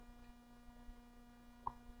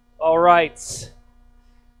All right.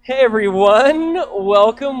 Hey, everyone.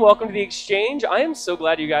 Welcome to the Exchange. I am so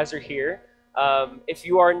glad you guys are here. If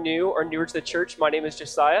you are new or newer to the church, my name is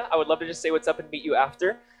Josiah. I would love to just say what's up and meet you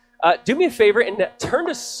after. Do me a favor and turn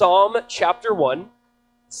to Psalm chapter 1.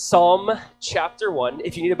 Psalm chapter 1.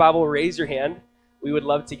 If you need a Bible, raise your hand. We would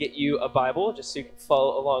love to get you a Bible just so you can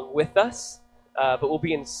follow along with us. But we'll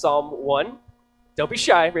be in Psalm 1. Don't be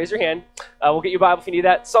shy. Raise your hand. We'll get you a Bible if you need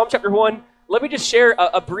that. Psalm chapter 1. Let me just share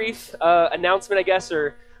a brief announcement, I guess,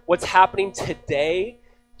 or what's happening today,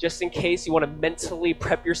 just in case you want to mentally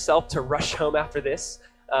prep yourself to rush home after this,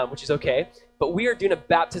 which is okay. But we are doing a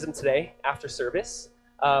baptism today after service.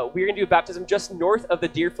 We're going to do a baptism just north of the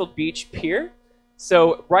Deerfield Beach Pier.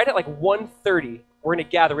 So right at like 1:30, we're going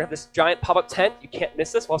to gather. We have this giant pop-up tent. You can't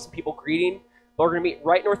miss this. We'll have some people greeting. But we're going to meet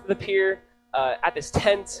right north of the pier at this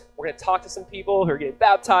tent. We're going to talk to some people who are getting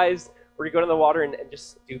baptized. We're going to go to the water and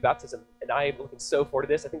just do baptism. And I am looking so forward to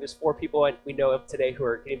this. I think there's 4 people we know of today who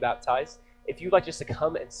are getting baptized. If you'd like just to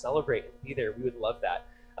come and celebrate and be there, we would love that.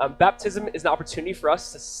 Baptism is an opportunity for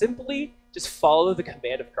us to simply just follow the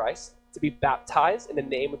command of Christ, to be baptized in the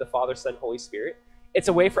name of the Father, Son, Holy Spirit. It's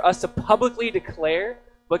a way for us to publicly declare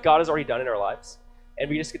what God has already done in our lives.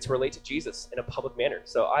 And we just get to relate to Jesus in a public manner.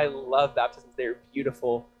 So I love baptisms. They're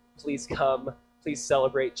beautiful. Please come. Please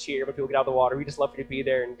celebrate, cheer when people get out of the water. We just love for you to be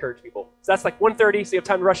there and encourage people. So that's like 1:30, so you have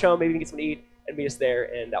time to rush home, maybe you can get something to eat and meet us there,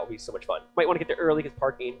 and that will be so much fun. Might want to get there early because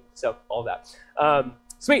parking, so all of that.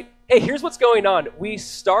 Sweet. Hey, here's what's going on. We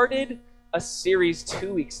started a series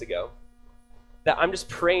 2 weeks ago that I'm just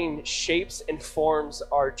praying shapes and forms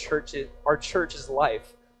our church's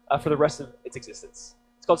life for the rest of its existence.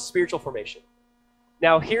 It's called spiritual formation.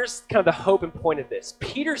 Now, here's kind of the hope and point of this.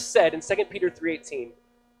 Peter said in 2 Peter 3:18,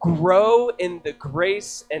 grow in the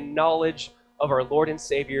grace and knowledge of our Lord and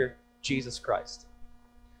Savior, Jesus Christ.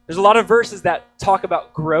 There's a lot of verses that talk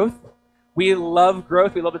about growth. We love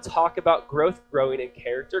growth. We love to talk about growth, growing in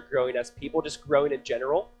character, growing as people, just growing in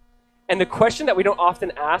general. And the question that we don't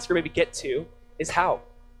often ask or maybe get to is how?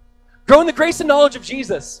 Grow in the grace and knowledge of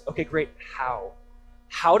Jesus. Okay, great. How?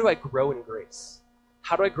 How do I grow in grace?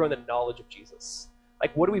 How do I grow in the knowledge of Jesus?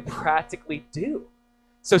 Like, what do we practically do?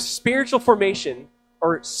 So spiritual formation,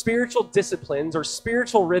 or spiritual disciplines, or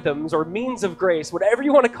spiritual rhythms, or means of grace, whatever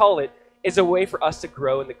you want to call it, is a way for us to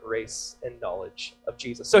grow in the grace and knowledge of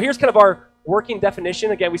Jesus. So here's kind of our working definition.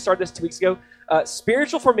 Again, we started this 2 weeks ago.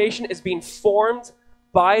 Spiritual formation is being formed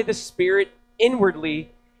by the Spirit inwardly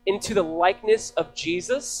into the likeness of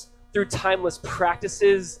Jesus through timeless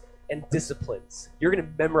practices and disciplines. You're going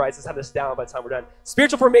to memorize this, have this down by the time we're done.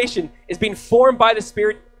 Spiritual formation is being formed by the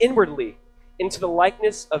Spirit inwardly into the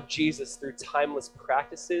likeness of Jesus through timeless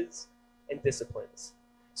practices and disciplines.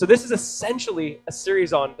 So this is essentially a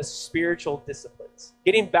series on the spiritual disciplines,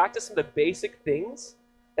 getting back to some of the basic things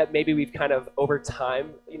that maybe we've kind of over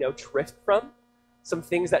time, drift from, some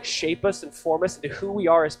things that shape us and form us into who we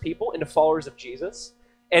are as people, into followers of Jesus.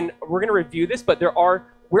 And we're going to review this, but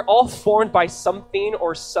we're all formed by something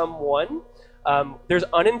or someone. There's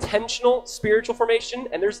unintentional spiritual formation,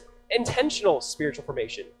 and there's intentional spiritual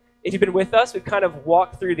formation. If you've been with us, we've kind of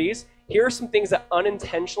walked through these. Here are some things that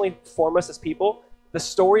unintentionally form us as people. The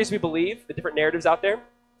stories we believe, the different narratives out there,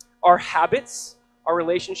 our habits, our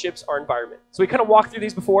relationships, our environment. So we kind of walked through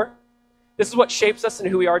these before. This is what shapes us and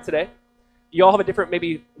who we are today. You all have a different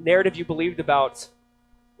maybe narrative you believed about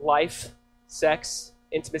life, sex,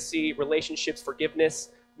 intimacy, relationships, forgiveness.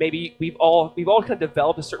 Maybe we've all kind of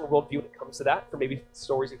developed a certain worldview when it comes to that, from maybe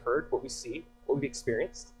stories we've heard, what we see, what we've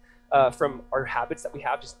experienced. From our habits that we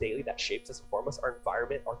have just daily that shapes us and form us, our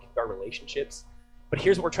environment, our relationships. But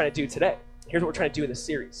here's what we're trying to do today. Here's what we're trying to do in this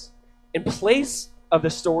series. In place of the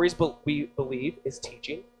stories we believe is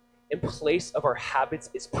teaching. In place of our habits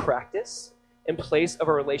is practice. In place of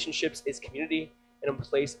our relationships is community. And in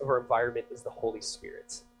place of our environment is the Holy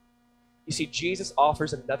Spirit. You see, Jesus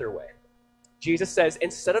offers another way. Jesus says,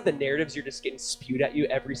 instead of the narratives you're just getting spewed at you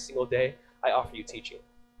every single day, I offer you teaching.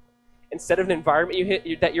 Instead of an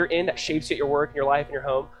environment that you're in that shapes you at your work, in your life, in your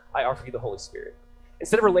home, I offer you the Holy Spirit.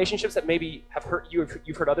 Instead of relationships that maybe have hurt you or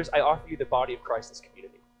you've hurt others, I offer you the body of Christ as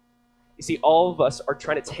community. You see, all of us are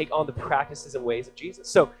trying to take on the practices and ways of Jesus.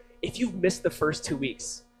 So if you've missed the first 2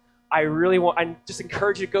 weeks, I just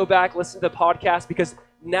encourage you to go back, listen to the podcast, because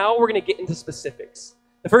now we're going to get into specifics.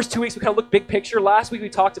 The first 2 weeks, we kind of looked big picture. Last week, we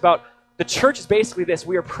talked about the church is basically this.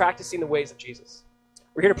 We are practicing the ways of Jesus.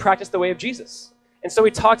 We're here to practice the way of Jesus. And so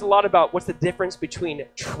we talked a lot about what's the difference between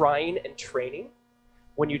trying and training.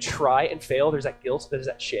 When you try and fail, there's that guilt, there's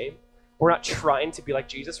that shame. We're not trying to be like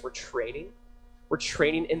Jesus, we're training. We're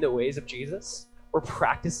training in the ways of Jesus. We're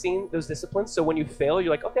practicing those disciplines. So when you fail,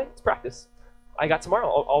 you're like, okay, let's practice. I got tomorrow.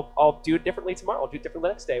 I'll do it differently tomorrow. I'll do it differently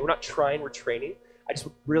the next day. We're not trying, we're training. I just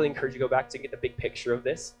would really encourage you to go back to get the big picture of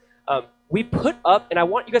this. We put up, and I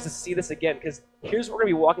want you guys to see this again, because here's what we're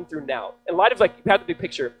going to be walking through now. In light of, like, you have the big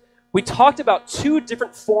picture, we talked about two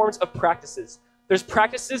different forms of practices. There's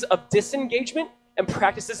practices of disengagement and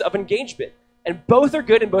practices of engagement. And both are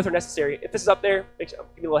good and both are necessary. If this is up there, give me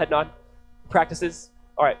a little head nod. Practices.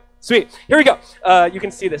 All right, sweet. Here we go. You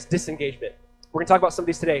can see this, disengagement. We're going to talk about some of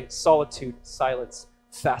these today. Solitude, silence,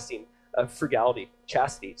 fasting, frugality,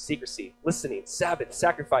 chastity, secrecy, listening, Sabbath,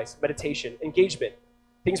 sacrifice, meditation, engagement.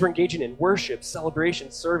 Things we're engaging in: worship,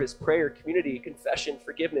 celebration, service, prayer, community, confession,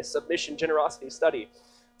 forgiveness, submission, generosity, study.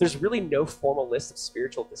 There's really no formal list of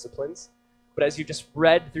spiritual disciplines, but as you just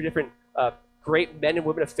read through different great men and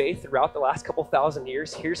women of faith throughout the last couple thousand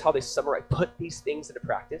years, here's how they summarize, put these things into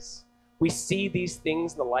practice. We see these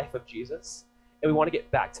things in the life of Jesus, and we want to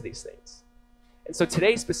get back to these things. And so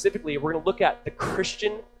today specifically, we're going to look at the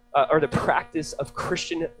Christian, or the practice of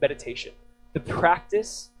Christian meditation. The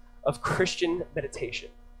practice of Christian meditation.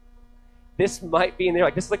 This might be in there,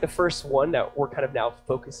 like this is like the first one that we're kind of now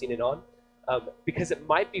focusing in on, because it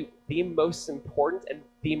might be the most important and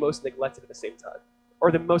the most neglected at the same time,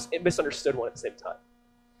 or the most misunderstood one at the same time.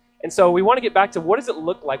 And so we want to get back to, what does it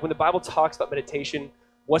look like when the Bible talks about meditation?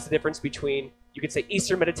 What's the difference between, you could say,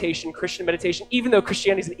 Eastern meditation, Christian meditation, even though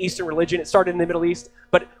Christianity is an Eastern religion, it started in the Middle East,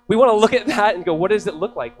 but we want to look at that and go, what does it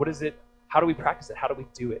look like? What is it? How do we practice it? How do we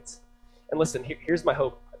do it? And listen, here's my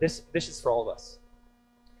hope. This is for all of us.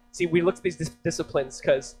 See, we look at these disciplines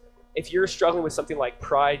because if you're struggling with something like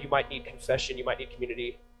pride, you might need confession, you might need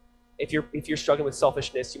community. If you're struggling with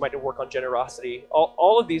selfishness, you might need to work on generosity.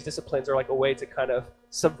 All of these disciplines are like a way to kind of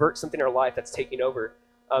subvert something in our life that's taking over.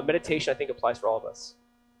 Meditation, I think, applies for all of us.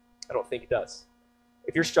 I don't think it does.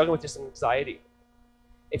 If you're struggling with just anxiety,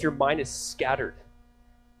 if your mind is scattered,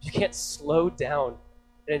 you can't slow down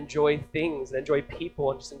and enjoy things and enjoy people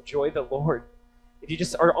and just enjoy the Lord. If you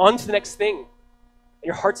just are on to the next thing and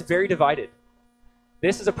your heart's very divided,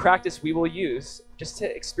 this is a practice we will use just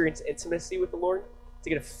to experience intimacy with the Lord, to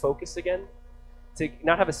get a focus again, to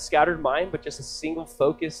not have a scattered mind, but just a single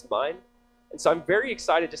focused mind. And so I'm very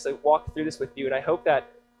excited just to walk through this with you, and I hope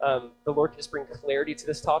that the Lord can just bring clarity to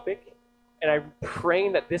this topic. And I'm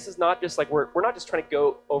praying that this is not just like, we're not just trying to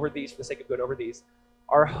go over these for the sake of going over these.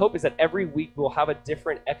 Our hope is that every week we'll have a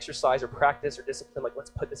different exercise or practice or discipline, like,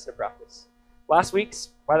 let's put this into practice. Last week's,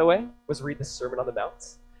 by the way, was read the Sermon on the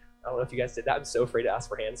Mount. I don't know if you guys did that. I'm so afraid to ask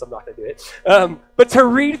for hands, so I'm not going to do it. But to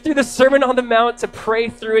read through the Sermon on the Mount, to pray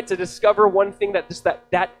through it, to discover one thing that just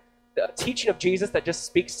that teaching of Jesus that just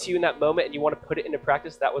speaks to you in that moment and you want to put it into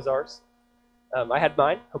practice, that was ours. I had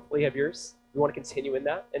mine. Hopefully you have yours. We want to continue in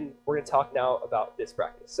that, and we're going to talk now about this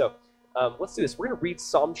practice. So let's do this. We're going to read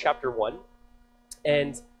Psalm chapter 1,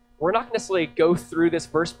 and we're not going to necessarily go through this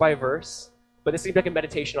verse by verse, but this is going to be like a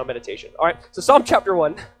meditation on meditation. All right, so Psalm chapter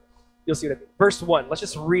 1, you'll see what I mean. Verse 1, let's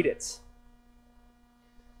just read it.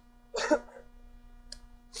 It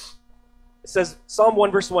says, Psalm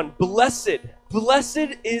 1, verse 1, blessed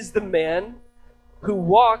is the man who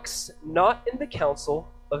walks not in the counsel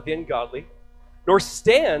of the ungodly, nor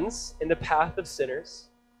stands in the path of sinners,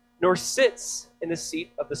 nor sits in the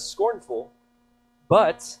seat of the scornful,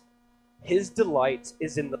 but his delight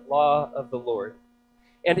is in the law of the Lord.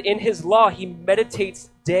 And in his law he meditates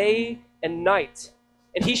day and night.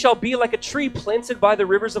 And he shall be like a tree planted by the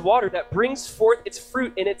rivers of water that brings forth its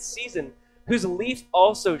fruit in its season, whose leaf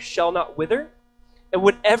also shall not wither, and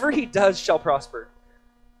whatever he does shall prosper.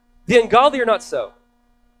 The ungodly are not so,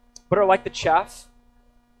 but are like the chaff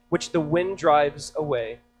which the wind drives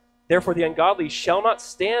away. Therefore the ungodly shall not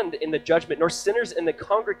stand in the judgment, nor sinners in the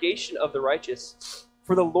congregation of the righteous.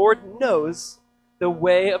 For the Lord knows the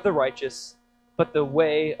way of the righteous, but the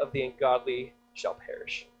way of the ungodly shall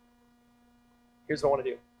perish. Here's what I want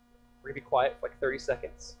to do. We're going to be quiet for like 30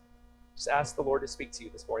 seconds. Just ask the Lord to speak to you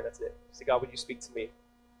this morning. That's it. Say, God, would you speak to me?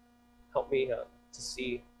 Help me to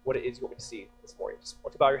see what it is you want me to see this morning. Just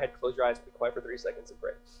want to bow your head, close your eyes, be quiet for 30 seconds and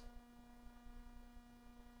pray.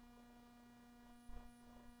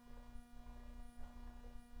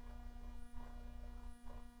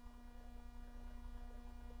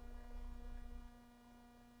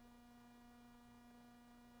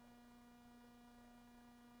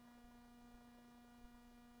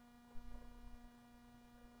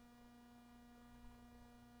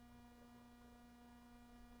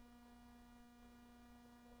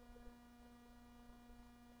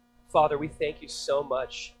 Father, we thank you so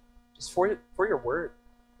much just for your word,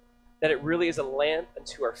 that it really is a lamp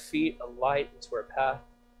unto our feet, a light unto our path.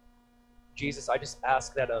 Jesus, I just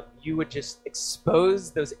ask that you would just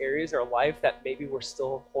expose those areas in our life that maybe we're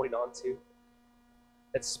still holding on to.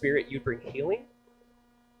 that Spirit, you'd bring healing,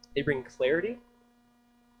 they bring clarity.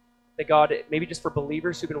 That God, maybe just for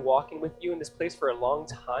believers who've been walking with you in this place for a long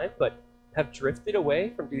time, but have drifted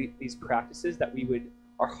away from these practices, that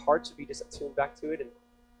our hearts would be just attuned back to it. And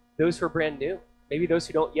those who are brand new, maybe those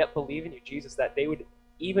who don't yet believe in you, Jesus, that they would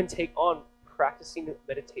even take on practicing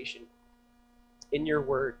meditation in your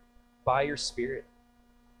word by your Spirit.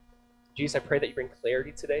 Jesus, I pray that you bring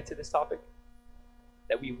clarity today to this topic,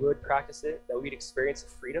 that we would practice it, that we'd experience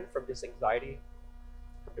freedom from this anxiety,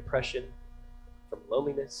 from depression, from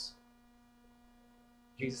loneliness.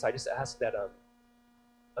 Jesus, I just ask that a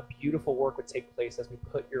beautiful work would take place as we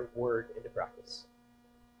put your word into practice.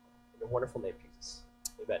 In your wonderful name, Jesus.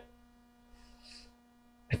 Amen.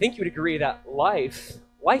 I think you would agree that life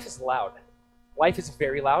is loud. Life is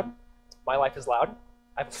very loud. My life is loud.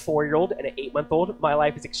 I have a 4-year-old and an 8-month-old. My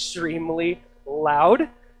life is extremely loud.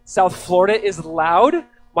 South Florida is loud.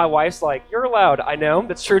 My wife's like, you're loud. I know,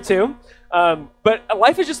 that's true too. But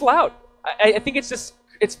life is just loud. I think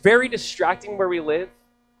it's very distracting where we live.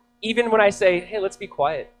 Even when I say, hey, let's be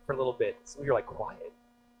quiet for a little bit. Some of you are like, quiet?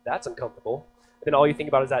 That's uncomfortable. And then all you think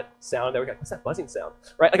about is that sound that we're like, what's that buzzing sound?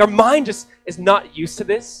 Right? Like our mind just is not used to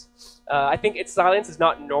this. I think silence is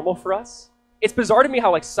not normal for us. It's bizarre to me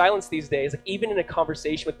how silence these days, even in a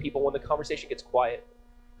conversation with people, when the conversation gets quiet,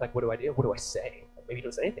 like, what do I do? What do I say? Maybe you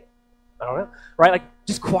don't say anything. I don't know. Right?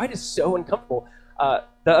 Just quiet is so uncomfortable.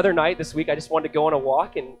 The other night, this week, I just wanted to go on a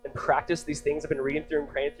walk and practice these things I've been reading through and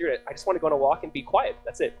praying through. I just want to go on a walk and be quiet.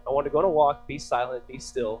 That's it. I want to go on a walk, be silent, be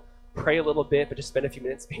still, pray a little bit, but just spend a few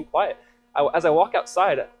minutes being quiet. As I walk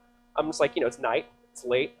outside, I'm just like, it's night, it's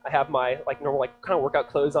late. I have my normal kind of workout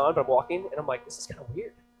clothes on, but I'm walking, and I'm like, this is kind of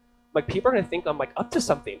weird. People are going to think I'm up to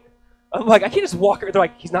something. I'm like, I can't just walk. They're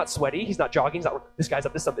like, he's not sweaty, he's not jogging, this guy's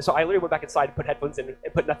up to something. So I literally went back inside and put headphones in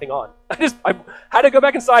and put nothing on. I had to go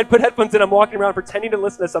back inside, put headphones in. I'm walking around pretending to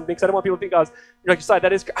listen to something because I don't want people to think you're like, Josiah,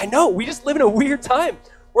 that is, I know, we just live in a weird time.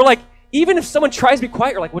 We're like, even if someone tries to be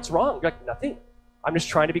quiet, you're like, what's wrong? You're like, nothing. I'm just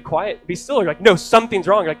trying to be quiet. Be still. You're like, no, something's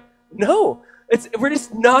wrong. You're like, no, we're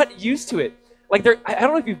just not used to it. I don't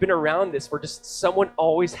know if you've been around this where just someone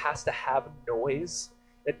always has to have noise.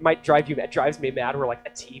 It drives me mad where a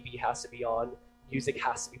TV has to be on, music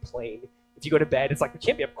has to be playing. If you go to bed, it's we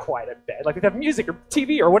can't be up quiet in bed. We have music or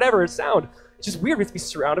TV or whatever, sound. It's just weird. We have to be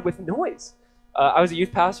surrounded with noise. I was a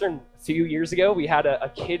youth pastor, and a few years ago, we had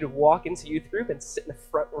a kid walk into youth group and sit in the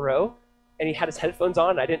front row, and he had his headphones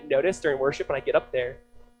on, and I didn't notice during worship, and I get up there,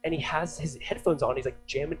 and he has his headphones on, he's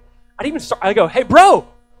jamming. I didn't even start. I go, hey, bro!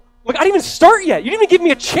 I didn't even start yet. You didn't even give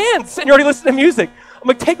me a chance, and you're already listening to music.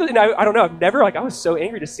 I'm take it. I don't know. I've never, I was so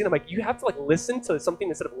angry to see it. You have to, listen to something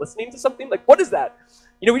instead of listening to something? What is that?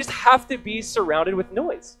 We just have to be surrounded with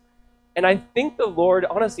noise. And I think the Lord,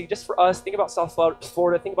 honestly, just for us, think about South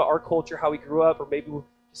Florida, think about our culture, how we grew up, or maybe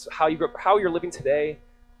just how you grew up, how you're living today.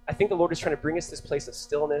 I think the Lord is trying to bring us to this place of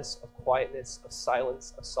stillness, of quietness, of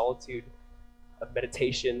silence, of solitude, of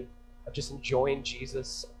meditation, of just enjoying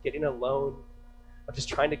Jesus, of getting alone, of just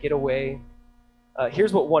trying to get away.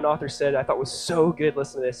 Here's what one author said I thought was so good.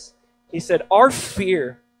 Listen to this. He said, our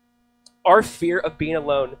fear of being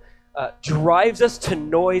alone drives us to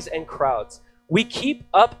noise and crowds. We keep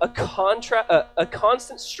up a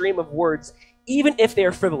constant stream of words, even if they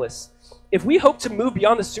are frivolous. If we hope to move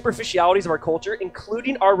beyond the superficialities of our culture,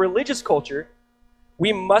 including our religious culture,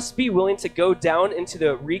 we must be willing to go down into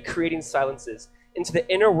the recreating silences, into the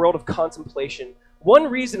inner world of contemplation. One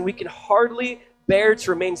reason we can hardly bear to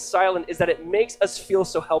remain silent is that it makes us feel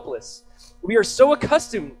so helpless. We are so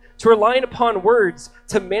accustomed to relying upon words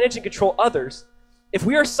to manage and control others. If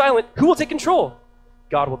we are silent, who will take control?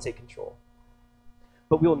 God will take control.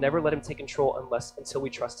 But we will never let him take control until we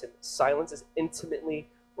trust him. Silence is intimately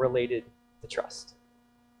related to trust.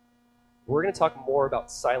 We're going to talk more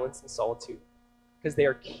about silence and solitude because they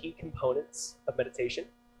are key components of meditation.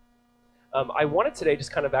 I wanted today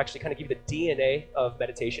just kind of give you the DNA of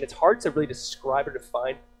meditation. It's hard to really describe or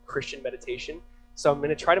define Christian meditation. So I'm going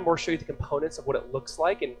to try to more show you the components of what it looks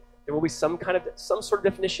like, and there will be some sort of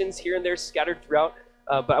definitions here and there scattered throughout.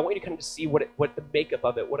 But I want you to kind of just see what the makeup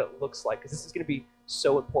of it, what it looks like, because this is going to be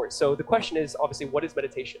so important. So the question is obviously, what is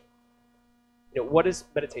meditation? What is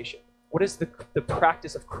meditation? What is the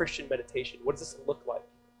practice of Christian meditation? What does this look like?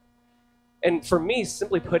 And for me,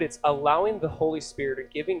 simply put, it's allowing the Holy Spirit or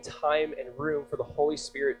giving time and room for the Holy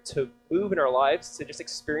Spirit to move in our lives, to just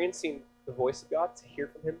experiencing the voice of God, to hear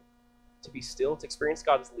from him, to be still, to experience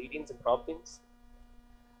God's leadings and promptings.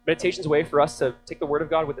 Meditation's a way for us to take the Word of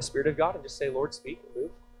God with the Spirit of God and just say, Lord, speak and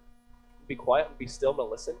move. Be quiet and be still. I'm going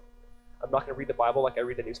to listen. I'm not going to read the Bible like I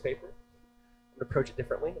read the newspaper. I'm going to approach it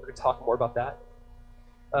differently. We're going to talk more about that.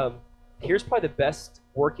 Here's probably the best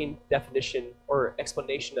working definition or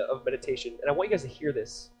explanation of meditation. And I want you guys to hear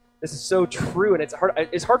this. This is so true, and it's hard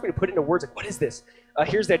for me to put into words. Like, what is this?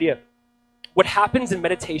 Here's the idea. What happens in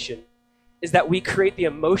meditation is that we create the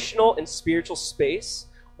emotional and spiritual space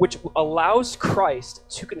which allows Christ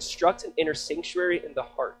to construct an inner sanctuary in the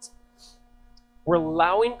heart. We're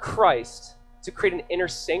allowing Christ to create an inner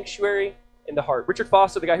sanctuary in the heart. Richard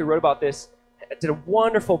Foster, the guy who wrote about this, did a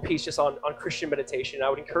wonderful piece just on Christian meditation. I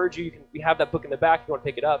would encourage you, we have that book in the back if you want to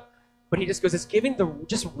pick it up. But he just goes, it's giving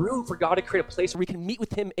just room for God to create a place where we can meet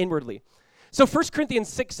with him inwardly. So 1 Corinthians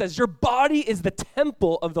 6 says, your body is the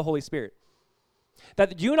temple of the Holy Spirit.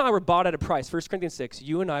 That you and I were bought at a price. 1 Corinthians 6,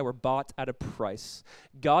 you and I were bought at a price.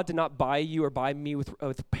 God did not buy you or buy me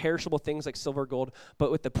with perishable things like silver or gold,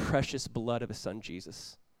 but with the precious blood of his son,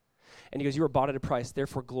 Jesus. And he goes, you were bought at a price.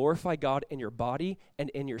 Therefore, glorify God in your body and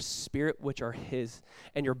in your spirit, which are his.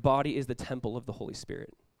 And your body is the temple of the Holy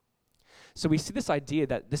Spirit. So we see this idea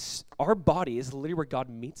that our body is literally where God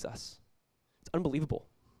meets us. It's unbelievable.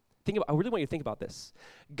 I really want you to think about this.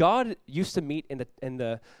 God used to meet in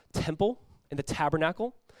the temple, in the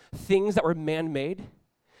tabernacle, things that were man-made.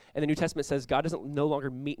 And the New Testament says God doesn't no longer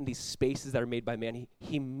meet in these spaces that are made by man.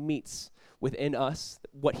 He meets within us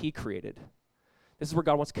what he created. This is where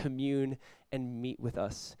God wants to commune and meet with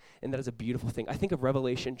us. And that is a beautiful thing. I think of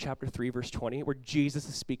Revelation chapter 3, verse 20, where Jesus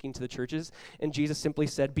is speaking to the churches. And Jesus simply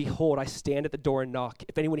said, behold, I stand at the door and knock.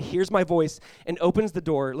 If anyone hears my voice and opens the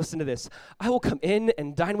door, listen to this. I will come in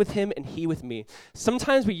and dine with him and he with me.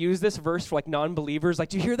 Sometimes we use this verse for like non-believers. Like,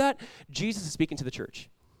 do you hear that? Jesus is speaking to the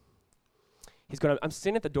church. He's going, I'm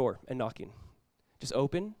standing at the door and knocking. Just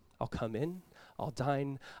open. I'll come in. I'll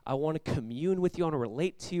dine. I want to commune with you. I want to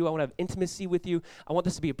relate to you. I want to have intimacy with you. I want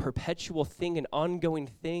this to be a perpetual thing, an ongoing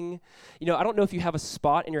thing. You know, I don't know if you have a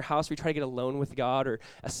spot in your house where you try to get alone with God, or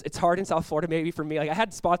it's hard in South Florida maybe for me. Like I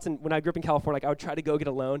had spots when I grew up in California, like I would try to go get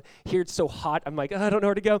alone. Here it's so hot. I'm like, I don't know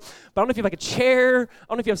where to go. But I don't know if you have like a chair. I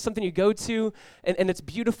don't know if you have something you go to, and it's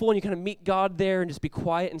beautiful, and you kind of meet God there and just be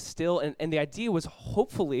quiet and still. And the idea was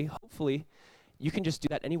hopefully, you can just do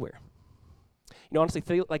that anywhere. You know, honestly,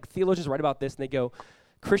 theologians write about this, and they go,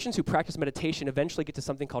 Christians who practice meditation eventually get to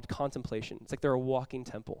something called contemplation. It's like they're a walking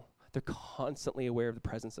temple. They're constantly aware of the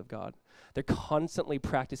presence of God. They're constantly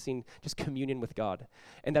practicing just communion with God.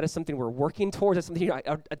 And that is something we're working towards. That's something I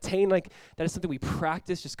attain, that is something we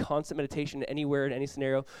practice, just constant meditation anywhere, in any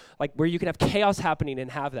scenario, like where you can have chaos happening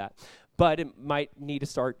and have that. But it might need to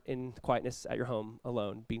start in quietness at your home,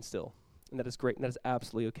 alone, being still. And that is great, and that is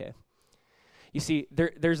absolutely okay. You see,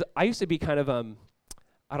 I used to be kind of,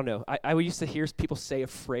 I don't know, I used to hear people say a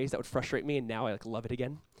phrase that would frustrate me, and now I love it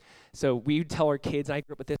again. So we tell our kids, and I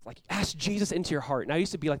grew up with this, ask Jesus into your heart. And I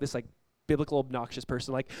used to be like this biblical obnoxious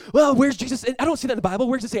person, well, where's Jesus? I don't see that in the Bible.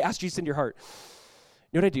 Where does it say ask Jesus into your heart?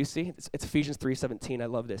 You know what I do see? It's Ephesians 3:17. I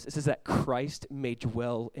love this. It says that Christ may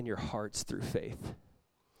dwell in your hearts through faith.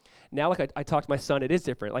 Now, I talk to my son, it is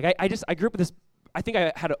different. I grew up with this. I think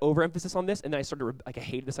I had an overemphasis on this, and then I started I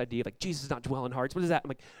hated this idea of Jesus does not dwell in hearts. What is that? I'm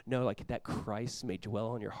like, no, that Christ may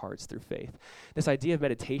dwell in your hearts through faith. This idea of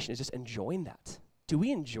meditation is just enjoying that. Do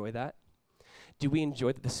we enjoy that? Do we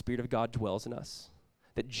enjoy that the Spirit of God dwells in us?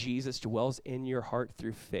 That Jesus dwells in your heart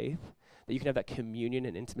through faith? That you can have that communion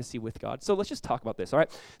and intimacy with God? So let's just talk about this, all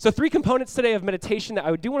right? So 3 components today of meditation that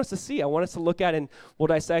I do want us to see. I want us to look at and we'll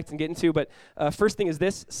dissect and get into. But first thing is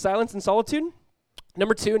this, silence and solitude.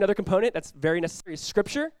 Number 2, another component that's very necessary is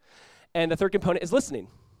scripture. And the third component is listening.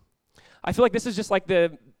 I feel like this is just like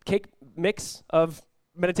the cake mix of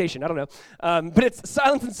meditation. I don't know. But it's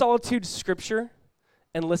silence and solitude, scripture,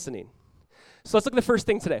 and listening. So let's look at the first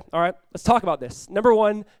thing today, all right? Let's talk about this. Number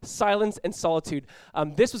 1, silence and solitude.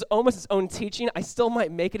 This was almost its own teaching. I still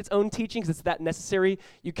might make it its own teaching because it's that necessary.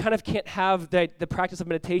 You kind of can't have the practice of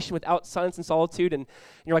meditation without silence and solitude. And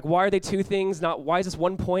you're like, why are they two things? Not why is this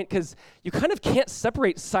one point? Because you kind of can't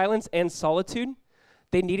separate silence and solitude.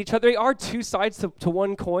 They need each other. They are two sides to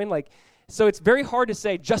one coin. So it's very hard to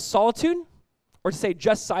say just solitude or to say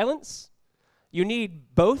just silence. You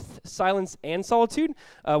need both silence and solitude.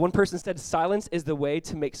 One person said silence is the way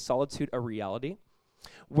to make solitude a reality.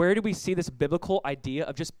 Where do we see this biblical idea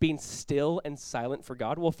of just being still and silent for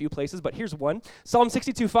God? Well, a few places, but here's one. Psalm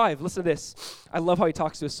 62:5. Listen to this. I love how he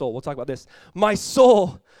talks to his soul. We'll talk about this. My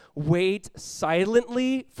soul, wait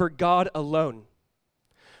silently for God alone,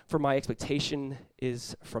 for my expectation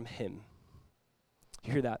is from him.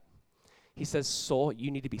 You hear that? He says, soul, you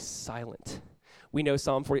need to be silent. We know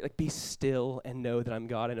Psalm 40, be still and know that I'm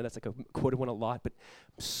God. I know that's a quoted one a lot, but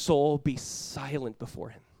soul, be silent before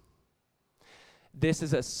him. This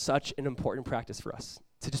is such an important practice for us,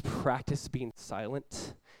 to just practice being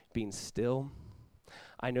silent, being still.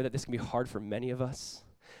 I know that this can be hard for many of us,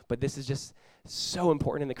 but this is just so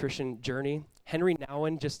important in the Christian journey. Henry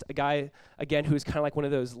Nouwen, just a guy, again, who's kind of like one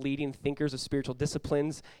of those leading thinkers of spiritual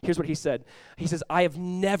disciplines. Here's what he said. He says, I have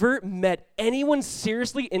never met anyone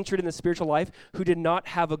seriously interested in the spiritual life who did not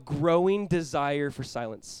have a growing desire for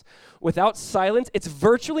silence. Without silence, it's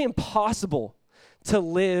virtually impossible to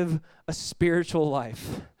live a spiritual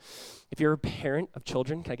life. If you're a parent of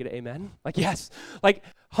children, can I get an amen? Like, yes. Like,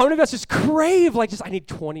 how many of us just crave, like, I need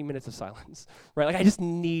 20 minutes of silence, right? Like, I just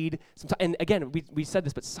need some time. And again, we said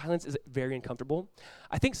this, but silence is very uncomfortable.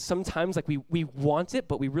 I think sometimes, like, we want it,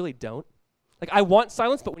 but we really don't. Like, I want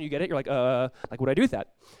silence, but when you get it, you're like, what do I do with that?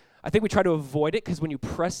 I think we try to avoid it because when you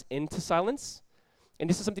press into silence, and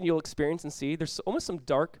this is something you'll experience and see, there's almost some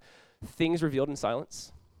dark things revealed in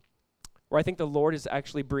silence, where I think the Lord is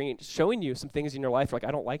actually showing you some things in your life, like,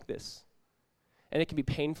 I don't like this. And it can be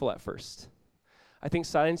painful at first. I think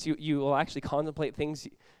silence, you will actually contemplate things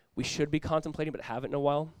we should be contemplating but haven't in a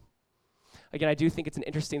while. Again, I do think it's an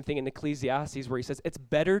interesting thing in Ecclesiastes where he says, it's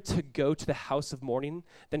better to go to the house of mourning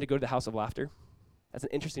than to go to the house of laughter. That's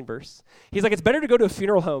an interesting verse. He's like, it's better to go to a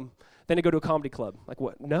funeral home than to go to a comedy club. Like,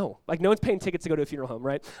 what? No. Like, no one's paying tickets to go to a funeral home,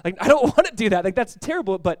 right? Like, I don't want to do that. Like, that's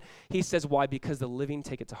terrible. But he says, why? Because the living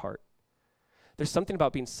take it to heart. There's something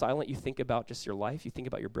about being silent. You think about just your life. You think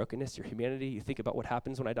about your brokenness, your humanity. You think about what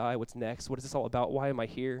happens when I die. What's next? What is this all about? Why am I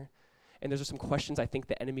here? And those are some questions I think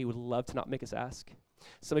the enemy would love to not make us ask.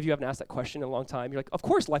 Some of you haven't asked that question in a long time. You're like, of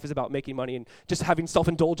course life is about making money and just having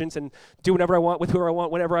self-indulgence and do whatever I want with whoever I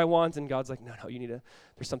want, whenever I want. And God's like, no,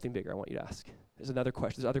 there's something bigger I want you to ask. There's another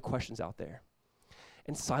question. There's other questions out there.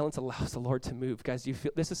 And silence allows the Lord to move. Guys, do you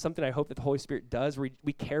feel this is something I hope that the Holy Spirit does, where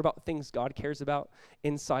we care about things God cares about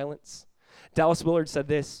in silence? Dallas Willard said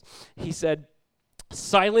this. He said,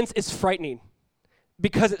 silence is frightening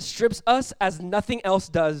because it strips us as nothing else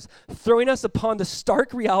does, throwing us upon the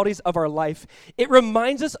stark realities of our life. It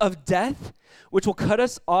reminds us of death, which will cut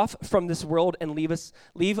us off from this world and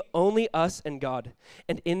leave only us and God.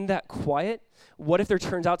 And in that quiet, what if there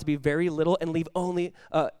turns out to be very little and turns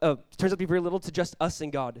out to be very little to just us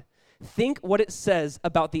and God? Think what it says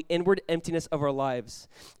about the inward emptiness of our lives.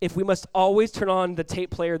 If we must always turn on the tape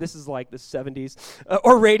player, this is like the 70s,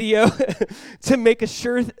 or radio, to make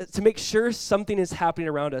sure something is happening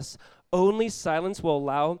around us. Only silence will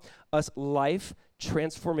allow us life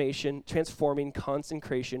transforming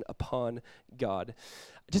consecration upon God.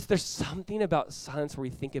 Just there's something about silence where we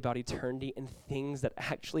think about eternity and things that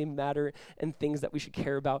actually matter and things that we should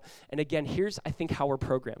care about. And again, here's, I think, how we're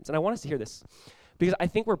programmed. And I want us to hear this. Because I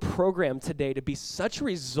think we're programmed today to be such a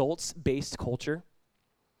results-based culture.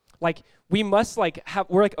 Like, we must,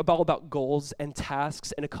 we're all about goals and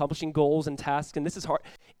tasks and accomplishing goals and tasks, and this is hard.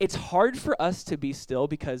 It's hard for us to be still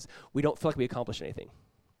because we don't feel like we accomplish anything.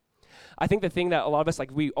 I think the thing that a lot of us,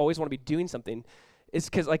 we always want to be doing something is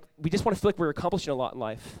because, we just want to feel like we're accomplishing a lot in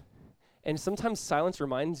life. And sometimes silence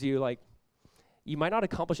reminds you, you might not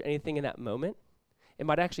accomplish anything in that moment. It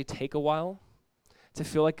might actually take a while to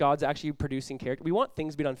feel like God's actually producing character. We want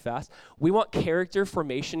things to be done fast. We want character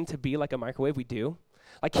formation to be like a microwave. We do.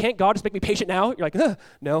 Can't God just make me patient now? You're like,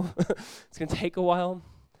 no. It's going to take a while.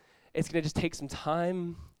 It's going to just take some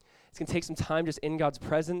time. It's going to take some time just in God's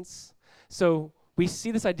presence. So we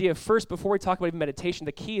see this idea first, before we talk about even meditation,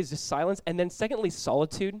 the key is just silence. And then secondly,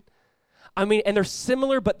 solitude. And they're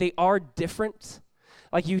similar, but they are different.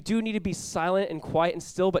 You do need to be silent and quiet and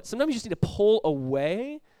still, but sometimes you just need to pull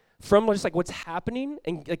away from just what's happening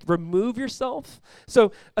and remove yourself.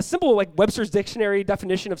 So a simple Webster's dictionary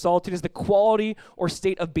definition of solitude is the quality or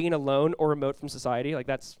state of being alone or remote from society.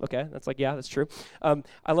 That's okay. That's yeah, that's true.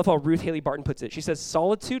 I love how Ruth Haley Barton puts it. She says,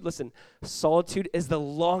 solitude is the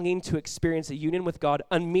longing to experience a union with God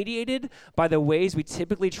unmediated by the ways we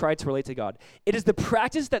typically try to relate to God. It is the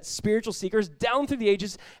practice that spiritual seekers down through the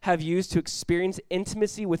ages have used to experience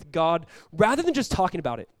intimacy with God rather than just talking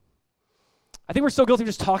about it. I think we're so guilty of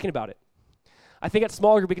just talking about it. I think at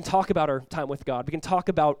small group we can talk about our time with God. We can talk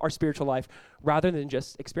about our spiritual life rather than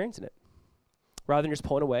just experiencing it. Rather than just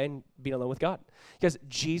pulling away and being alone with God. Because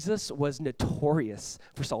Jesus was notorious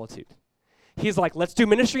for solitude. He's like, let's do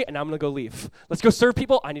ministry, and I'm going to go leave. Let's go serve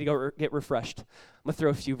people. I need to go get refreshed. I'm going to throw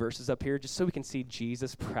a few verses up here just so we can see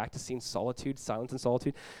Jesus practicing solitude, silence and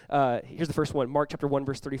solitude. Here's the first one, Mark chapter 1,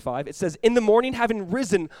 verse 35. It says, in the morning, having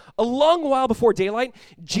risen a long while before daylight,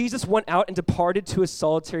 Jesus went out and departed to a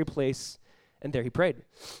solitary place, and there he prayed.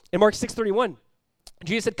 In Mark 6:31,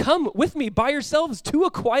 Jesus said, come with me by yourselves to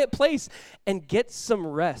a quiet place and get some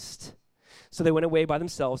rest. So they went away by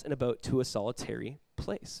themselves in a boat to a solitary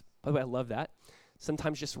place. By the way, I love that.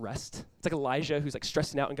 Sometimes just rest. It's like Elijah who's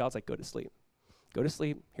stressing out, and God's like, go to sleep. Go to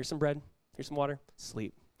sleep. Here's some bread. Here's some water.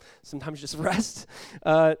 Sleep. Sometimes just rest.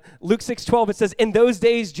 Luke 6:12, it says, in those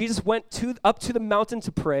days, Jesus went up to the mountain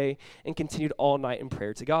to pray and continued all night in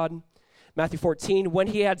prayer to God. Matthew 14, when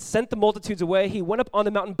he had sent the multitudes away, he went up on the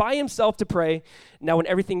mountain by himself to pray. Now when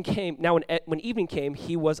evening came,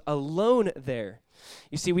 he was alone there.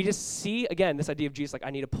 You see, we just see, again, this idea of Jesus, like, I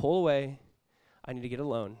need to pull away. I need to get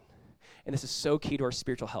alone. And this is so key to our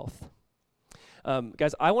spiritual health.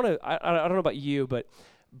 Guys, I don't know about you, but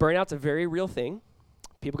burnout's a very real thing.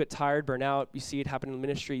 People get tired, burn out. You see it happen in the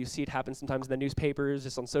ministry. You see it happen sometimes in the newspapers,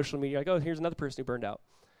 just on social media. Like, oh, here's another person who burned out.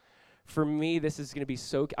 For me, this is going to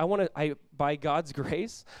be by God's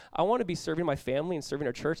grace, I want to be serving my family and serving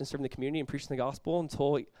our church and serving the community and preaching the gospel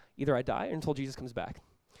until either I die or until Jesus comes back.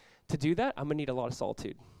 To do that, I'm going to need a lot of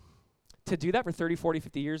solitude. To do that for 30, 40,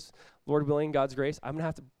 50 years, Lord willing, God's grace, I'm going to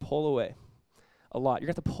have to pull away a lot. You're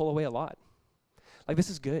going to have to pull away a lot. Like,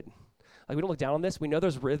 this is good. Like, we don't look down on this. We know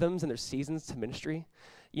there's rhythms and there's seasons to ministry.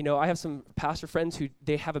 You know, I have some pastor friends who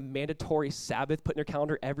they have a mandatory Sabbath put in their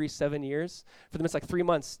calendar every 7 years. For them, it's like 3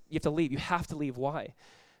 months. You have to leave. You have to leave. Why?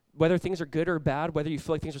 Whether things are good or bad, whether you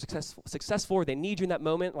feel like things are successful or they need you in that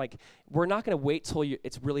moment, like, we're not going to wait till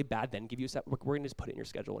it's really bad then give you a Sabbath. We're going to just put it in your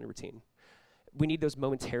schedule and your routine. We need those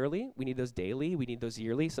momentarily. We need those daily. We need those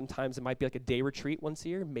yearly. Sometimes it might be like a day retreat once a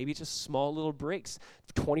year. Maybe it's just small little breaks,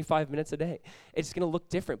 25 minutes a day. It's going to look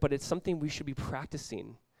different, but it's something we should be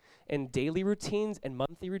practicing. And daily routines and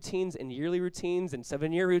monthly routines and yearly routines and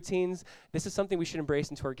 7-year routines, this is something we should embrace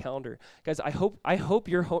into our calendar. Guys, I hope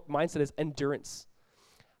your mindset is endurance.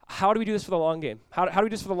 How do we do this for the long game? How do we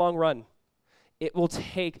do this for the long run? It will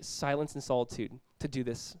take silence and solitude to do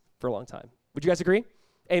this for a long time. Would you guys agree?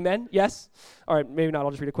 Amen? Yes? All right, maybe not.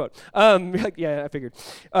 I'll just read a quote. Yeah, I figured.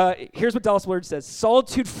 Here's what Dallas Willard says.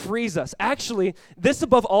 Solitude frees us. Actually, this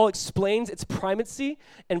above all explains its primacy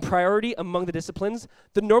and priority among the disciplines.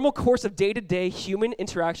 The normal course of day-to-day human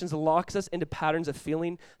interactions locks us into patterns of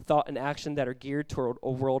feeling, thought, and action that are geared toward a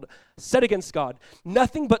world set against God.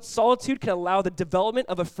 Nothing but solitude can allow the development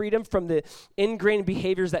of a freedom from the ingrained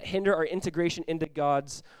behaviors that hinder our integration into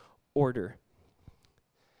God's order.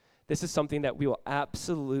 This is something that we will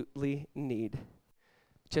absolutely need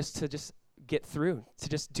to get through, to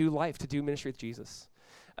just do life, to do ministry with Jesus.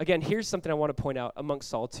 Again, here's something I want to point out amongst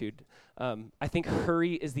solitude. I think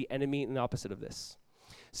hurry is the enemy and the opposite of this.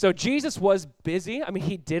 So Jesus was busy. I mean,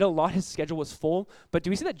 he did a lot. His schedule was full. But do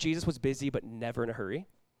we see that Jesus was busy but never in a hurry?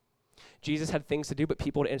 Jesus had things to do, but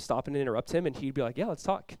people would stop and interrupt him, and he'd be like, yeah, let's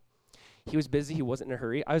talk. He was busy. He wasn't in a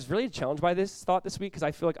hurry. I was really challenged by this thought this week because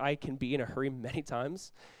I feel like I can be in a hurry many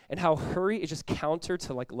times, and how hurry is just counter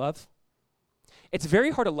to, like, love. It's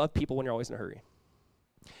very hard to love people when you're always in a hurry.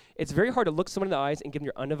 It's very hard to look someone in the eyes and give them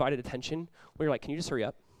your undivided attention when you're like, can you just hurry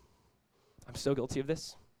up? I'm so guilty of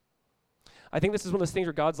this. I think this is one of those things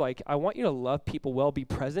where God's like, I want you to love people well, be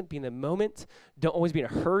present, be in the moment, don't always be in a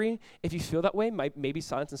hurry. If you feel that way, maybe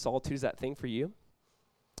silence and solitude is that thing for you.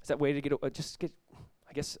 It's that way to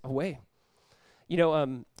get away. You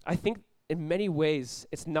know, I think in many ways,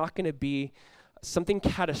 it's not going to be something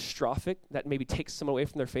catastrophic that maybe takes someone away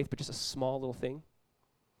from their faith, but just a small little thing.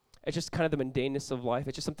 It's just kind of the mundaneness of life.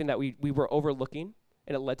 It's just something that we were overlooking,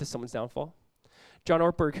 and it led to someone's downfall. John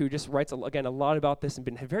Ortberg, who just writes, again, a lot about this and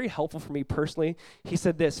been very helpful for me personally, he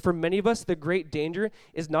said this, for many of us, the great danger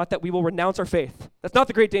is not that we will renounce our faith. That's not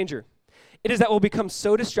the great danger. It is that we'll become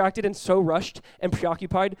so distracted and so rushed and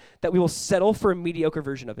preoccupied that we will settle for a mediocre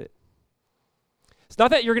version of it. It's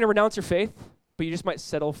not that you're going to renounce your faith, but you just might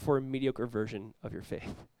settle for a mediocre version of your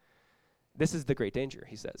faith. This is the great danger,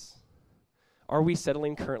 he says. Are we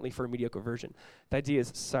settling currently for a mediocre version? The idea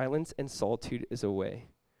is silence and solitude is a way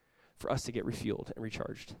for us to get refueled and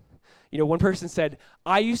recharged. You know, one person said,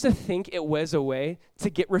 I used to think it was a way to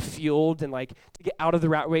get refueled and, like, to get out of the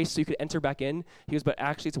rat race so you could enter back in. He goes, but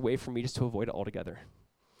actually it's a way for me just to avoid it altogether.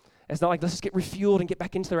 It's not like, let's just get refueled and get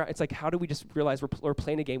back into the rat. It's like, how do we just realize we're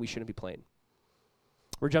playing a game we shouldn't be playing?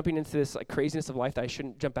 We're jumping into this, like, craziness of life that I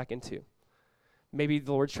shouldn't jump back into. Maybe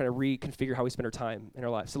the Lord's trying to reconfigure how we spend our time in our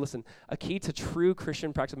lives. So listen, a key to true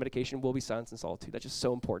Christian practice of meditation will be silence and solitude. That's just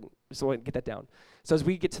so important. So I want to get that down. So as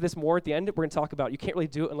we get to this more at the end, we're going to talk about you can't really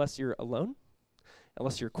do it unless you're alone,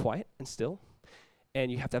 unless you're quiet and still,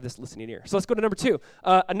 and you have to have this listening ear. So let's go to number 2.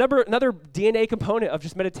 Another DNA component of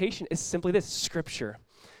just meditation is simply this, Scripture.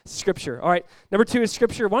 Scripture. All right, number 2 is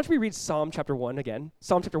Scripture. Why don't we read Psalm chapter 1 again?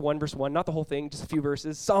 Psalm chapter 1, verse 1, not the whole thing, just a few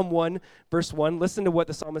verses. Psalm 1, verse 1. Listen to what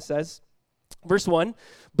the psalmist says. Verse 1,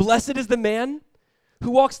 blessed is the man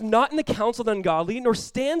who walks not in the counsel of the ungodly, nor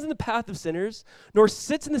stands in the path of sinners, nor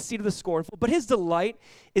sits in the seat of the scornful, but his delight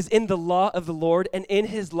is in the law of the Lord, and in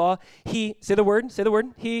his law he, say the word,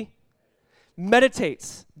 he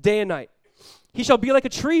meditates day and night. He shall be like a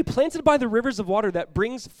tree planted by the rivers of water that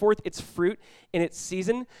brings forth its fruit in its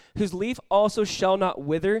season, whose leaf also shall not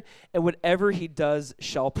wither, and whatever he does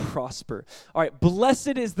shall prosper. All right,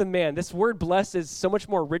 blessed is the man. This word blessed is so much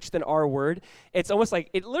more rich than our word. It's almost like,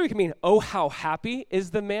 it literally can mean, oh, how happy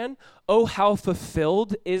is the man. Oh, how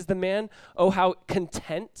fulfilled is the man. Oh, how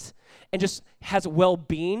content, and just has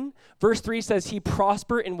well-being. Verse 3 says he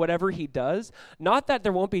prosper in whatever he does. Not that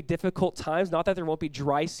there won't be difficult times, not that there won't be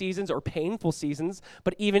dry seasons or painful seasons,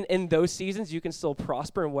 but even in those seasons, you can still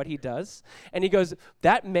prosper in what he does. And he goes,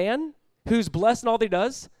 that man who's blessed in all that he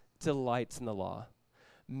does delights in the law,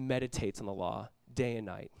 meditates on the law day and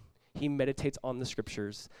night. He meditates on the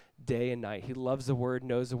scriptures day and night. He loves the word,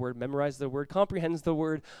 knows the word, memorizes the word, comprehends the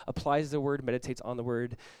word, applies the word, meditates on the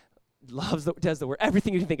word, does the word,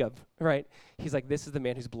 everything you can think of, right? He's like, this is the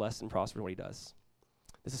man who's blessed and prospered in what he does.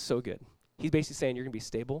 This is so good. He's basically saying you're going to be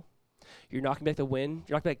stable. You're not going to be like the wind.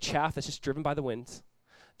 You're not going to be like chaff that's just driven by the winds.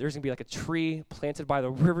 There's going to be like a tree planted by the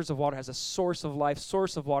rivers of water, has a source of life,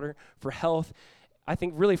 source of water for health. I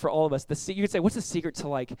think really for all of us, you could say, what's the secret to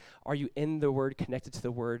like, are you in the word, connected to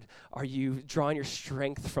the word? Are you drawing your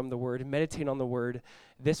strength from the word, meditating on the word?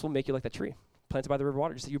 This will make you like that tree planted by the river of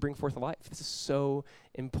water, just that you bring forth life. This is so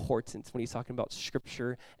important when he's talking about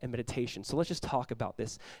scripture and meditation. So let's just talk about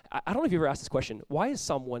this. I don't know if you've ever asked this question. Why is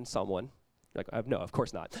Psalm 1 Psalm 1? You're like, no, of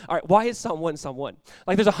course not. All right, why is Psalm 1 Psalm 1?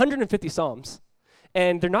 Like there's 150 Psalms,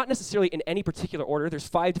 and they're not necessarily in any particular order. There's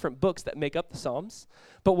 5 different books that make up the Psalms.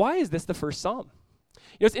 But why is this the first Psalm?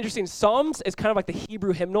 You know, it's interesting. Psalms is kind of like the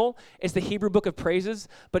Hebrew hymnal. It's the Hebrew book of praises.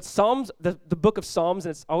 But Psalms, the book of Psalms,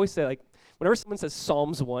 and it's always say like, whenever someone says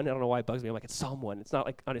Psalms 1, I don't know why it bugs me. I'm like, it's Psalm 1. It's not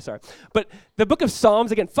like, oh, sorry. But the book of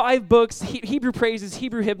Psalms, again, 5 books, Hebrew praises,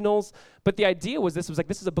 Hebrew hymnals. But the idea was this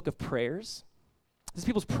is a book of prayers. This is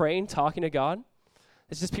people's praying, talking to God.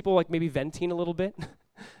 It's just people like maybe venting a little bit,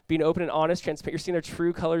 being open and honest, transparent. You're seeing their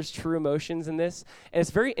true colors, true emotions in this. And it's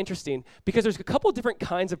very interesting because there's a couple of different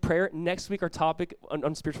kinds of prayer. Next week, our topic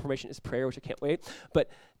on spiritual formation is prayer, which I can't wait. But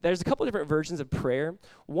there's a couple of different versions of prayer.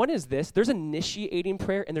 One is this. There's initiating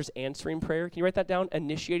prayer and there's answering prayer. Can you write that down?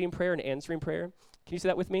 Initiating prayer and answering prayer. Can you say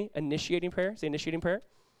that with me? Initiating prayer. Say initiating prayer.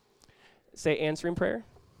 Say answering prayer.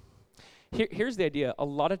 Here's the idea. A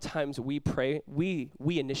lot of times we pray, we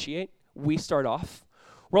initiate, we start off.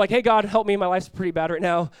 We're like, hey, God, help me. My life's pretty bad right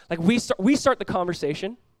now. Like, we start the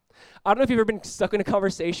conversation. I don't know if you've ever been stuck in a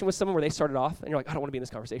conversation with someone where they started off, and you're like, I don't want to be in this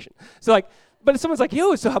conversation. So, like, but if someone's like,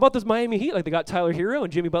 yo, so how about those Miami Heat? Like, they got Tyler Hero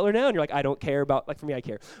and Jimmy Butler now, and you're like, I don't care about, like, for me, I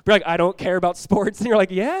care. But you're like, I don't care about sports. And you're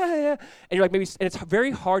like, yeah. And you're like, maybe, and it's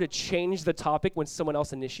very hard to change the topic when someone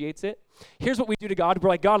else initiates it. Here's what we do to God. We're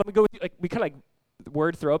like, God, let me go with you. Like, we kind of like,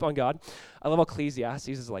 word throw up on God. I love how Ecclesiastes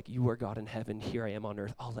is like, you are God in heaven, here I am on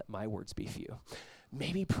earth. I'll let my words be few.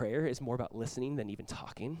 Maybe prayer is more about listening than even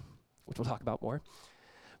talking, which we'll talk about more.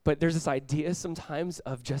 But there's this idea sometimes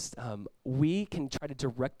of just we can try to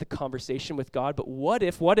direct the conversation with God, but what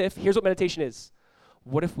if, here's what meditation is.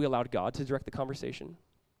 What if we allowed God to direct the conversation?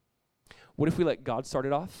 What if we let God start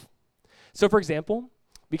it off? So for example,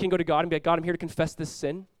 we can go to God and be like, God, I'm here to confess this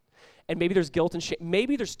sin. And maybe there's guilt and shame.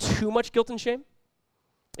 Maybe there's too much guilt and shame.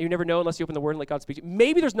 You never know unless you open the word and let God speak to you.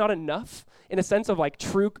 Maybe there's not enough in a sense of like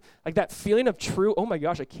true, like that feeling of true, oh my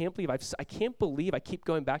gosh, I can't believe I keep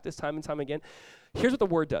going back this time and time again. Here's what the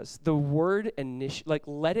word does. The word,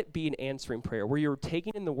 let it be an answering prayer where you're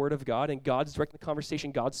taking in the word of God and God's directing the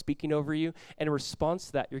conversation, God's speaking over you, and in response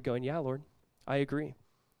to that, you're going, yeah, Lord, I agree.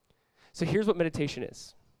 So here's what meditation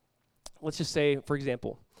is. Let's just say, for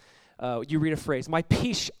example, you read a phrase, my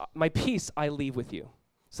peace I leave with you.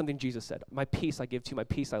 Something Jesus said, my peace I give to you, my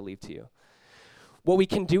peace I leave to you. What we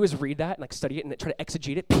can do is read that and like study it and try to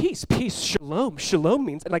exegete it. Peace, shalom. Shalom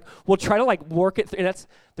means, and like we'll try to like work it through, and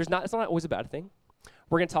it's not always a bad thing.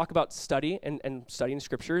 We're going to talk about study and studying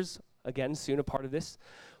scriptures, again, soon a part of this.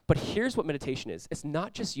 But here's what meditation is. It's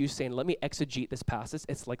not just you saying, let me exegete this passage.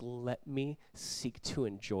 It's like, let me seek to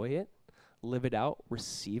enjoy it. Live it out,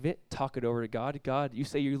 receive it, talk it over to God. God, you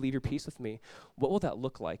say you leave your peace with me. What will that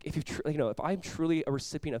look like? If if I'm truly a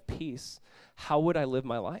recipient of peace, how would I live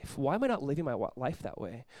my life? Why am I not living my life that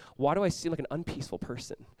way? Why do I seem like an unpeaceful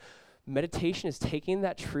person? Meditation is taking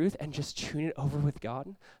that truth and just tuning it over with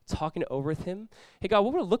God, talking it over with Him. Hey, God,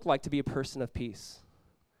 what would it look like to be a person of peace?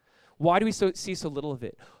 Why do we see so little of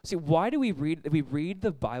it? See, why do we read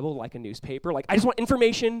the Bible like a newspaper? Like, I just want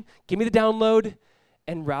information, give me the download.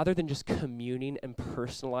 And rather than just communing and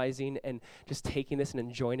personalizing and just taking this and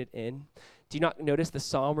enjoying it in, do you not notice the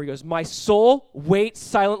psalm where he goes, my soul waits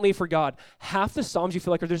silently for God? Half the psalms you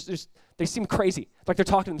feel like they seem crazy, like they're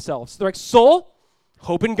talking to themselves. They're like, soul,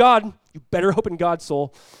 hope in God. You better hope in God,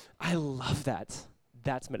 soul. I love that.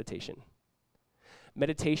 That's meditation.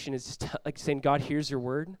 Meditation is just like saying, God, here's your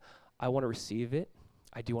word. I want to receive it.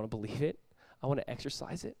 I do want to believe it. I want to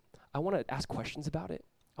exercise it. I want to ask questions about it.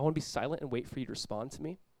 I want to be silent and wait for you to respond to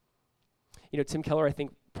me. You know, Tim Keller, I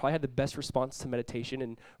think, probably had the best response to meditation,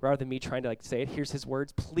 and rather than me trying to like say it, here's his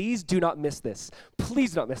words. Please do not miss this.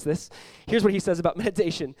 Please do not miss this. Here's what he says about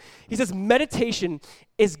meditation. He says, meditation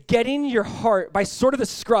is getting your heart by sort of the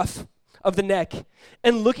scruff of the neck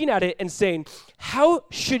and looking at it and saying, how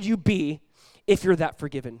should you be if you're that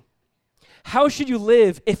forgiven? How should you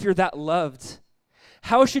live if you're that loved?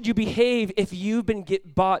 How should you behave if you've been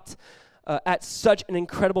bought at such an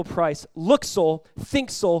incredible price? Look, soul,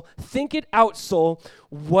 think it out, soul.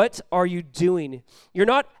 What are you doing? You're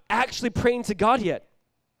not actually praying to God yet,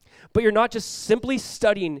 but you're not just simply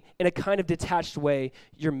studying in a kind of detached way.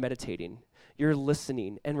 You're meditating. You're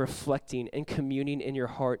listening and reflecting and communing in your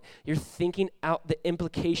heart. You're thinking out the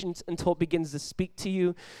implications until it begins to speak to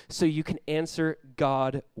you so you can answer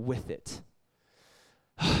God with it.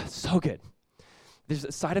 So good. There's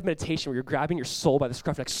a side of meditation where you're grabbing your soul by the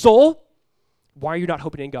scruff, like, soul, why are you not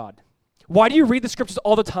hoping in God? Why do you read the scriptures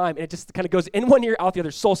all the time and it just kind of goes in one ear, out the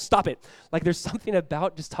other? Soul, stop it. Like there's something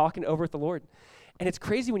about just talking over with the Lord. And it's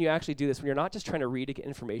crazy when you actually do this, when you're not just trying to read to get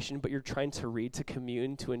information, but you're trying to read, to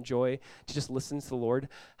commune, to enjoy, to just listen to the Lord,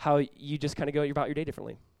 how you just kind of go about your day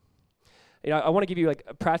differently. You know, I want to give you like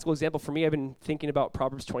a practical example. For me, I've been thinking about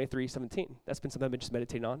Proverbs 23:17. That's been something I've been just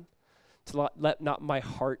meditating on. To let not my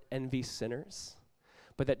heart envy sinners,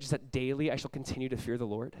 but that daily I shall continue to fear the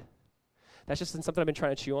Lord. That's just something I've been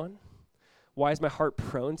trying to chew on. Why is my heart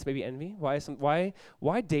prone to maybe envy?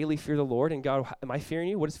 Why daily fear the Lord? And God, am I fearing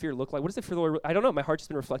you? What does fear look like? What does the fear of the Lord? I don't know. My heart's just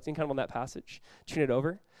been reflecting kind of on that passage, chewing it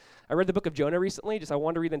over. I read the book of Jonah recently. I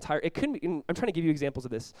wanted to read the entire. It couldn't be. I'm trying to give you examples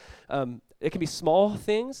of this. It can be small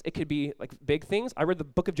things. It could be like big things. I read the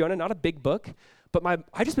book of Jonah, not a big book, but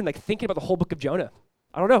I just been like thinking about the whole book of Jonah.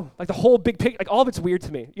 I don't know, like the whole big picture, like all of it's weird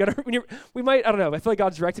to me. You know, I don't know. I feel like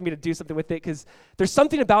God's directing me to do something with it because there's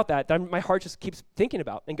something about that my heart just keeps thinking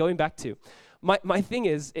about and going back to. My thing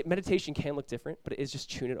is, meditation can look different, but it is just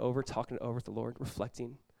chewing it over, talking it over with the Lord,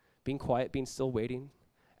 reflecting, being quiet, being still, waiting,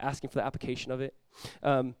 asking for the application of it.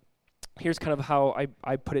 Here's kind of how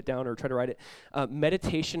I put it down or try to write it.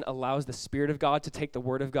 Meditation allows the Spirit of God to take the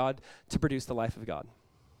Word of God to produce the life of God.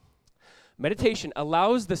 Meditation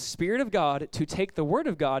allows the Spirit of God to take the Word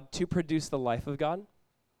of God to produce the life of God.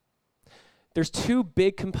 There's two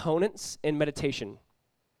big components in meditation.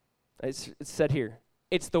 It's said here.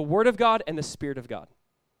 It's the Word of God and the Spirit of God.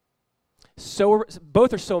 So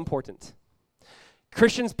both are so important.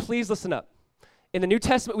 Christians, please listen up. In the New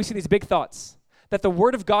Testament, we see these big thoughts, that the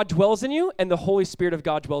Word of God dwells in you and the Holy Spirit of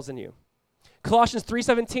God dwells in you. Colossians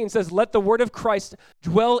 3:17 says, let the Word of Christ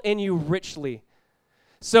dwell in you richly.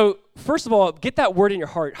 So first of all, get that word in your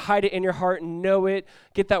heart. Hide it in your heart and know it.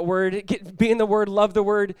 Get that word. Be in the word. Love the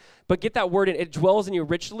word. But get that word in. It dwells in you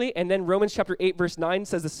richly. And then Romans chapter 8, verse 9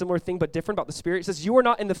 says a similar thing but different about the Spirit. It says, you are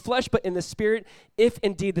not in the flesh but in the Spirit, if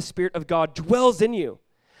indeed the Spirit of God dwells in you.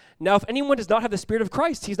 Now, if anyone does not have the Spirit of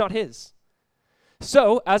Christ, he's not his.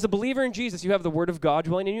 So, as a believer in Jesus, you have the Word of God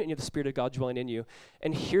dwelling in you and you have the Spirit of God dwelling in you.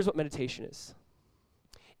 And here's what meditation is.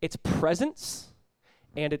 It's presence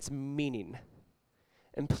and it's meaning.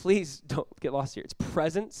 And please don't get lost here. It's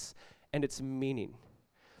presence and it's meaning.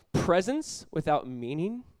 Presence without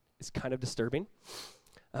meaning is kind of disturbing.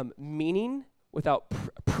 Meaning without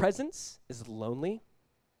presence is lonely.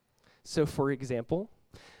 So, for example,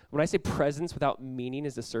 when I say presence without meaning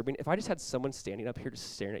is disturbing, if I just had someone standing up here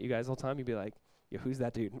just staring at you guys all the time, you'd be like, yo, who's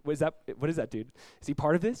that dude? What is that dude? Is he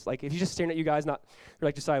part of this? Like, if he's just staring at you guys, you're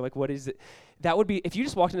like, Josiah, like, what is it? That would be, if you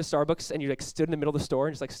just walked into Starbucks and you like stood in the middle of the store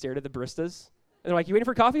and just like stared at the baristas, and they're like, you waiting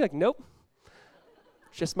for coffee? Like, nope.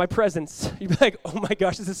 Just my presence. You'd be like, oh my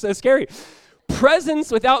gosh, this is so scary.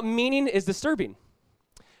 Presence without meaning is disturbing.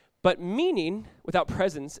 But meaning without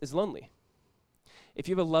presence is lonely. If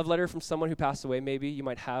you have a love letter from someone who passed away, maybe you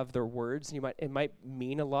might have their words, and it might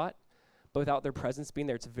mean a lot, but without their presence being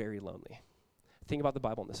there, it's very lonely. Think about the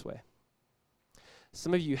Bible in this way.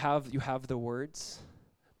 Some of you have the words,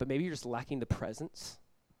 but maybe you're just lacking the presence.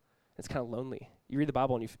 It's kind of lonely. You read the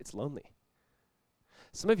Bible and it's lonely.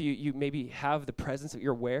 Some of you maybe have the presence that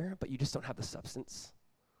you're aware, but you just don't have the substance.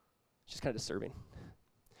 It's just kind of disturbing.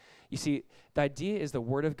 You see, the idea is the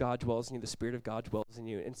Word of God dwells in you, the Spirit of God dwells in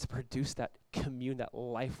you, and it's to produce that commune, that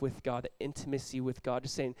life with God, that intimacy with God,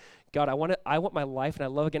 just saying, God, I want my life, and I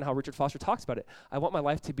love again how Richard Foster talks about it. I want my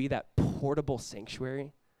life to be that portable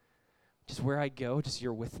sanctuary, just where I go, just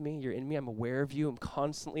you're with me, you're in me, I'm aware of you, I'm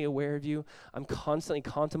constantly aware of you, I'm constantly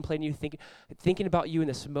contemplating you, thinking about you in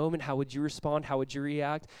this moment. How would you respond? How would you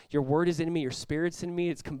react? Your word is in me, your spirit's in me.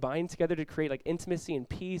 It's combined together to create like intimacy and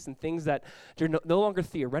peace and things that are no longer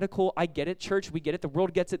theoretical. I get it, church, we get it, the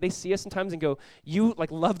world gets it. They see us sometimes and go, you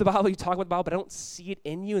like love the Bible, you talk about the Bible, but I don't see it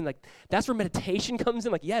in you. And like that's where meditation comes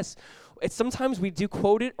in. Like, yes, it's sometimes we do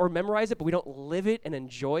quote it or memorize it, but we don't live it and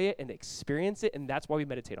enjoy it and experience it, and that's why we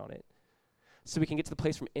meditate on it. So we can get to the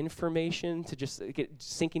place from information to just get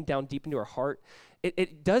sinking down deep into our heart.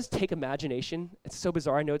 It does take imagination. It's so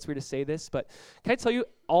bizarre. I know it's weird to say this, but can I tell you,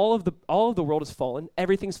 all of the world is fallen.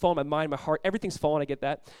 Everything's fallen. My mind, my heart, everything's fallen. I get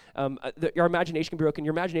that. Your imagination can be broken.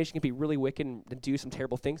 Your imagination can be really wicked and do some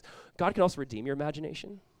terrible things. God can also redeem your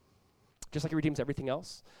imagination, just like He redeems everything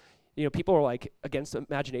else. You know, people are like against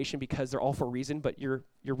imagination because they're all for reason, but your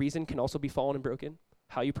reason can also be fallen and broken.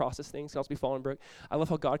 How you process things can also be fallen and broken. I love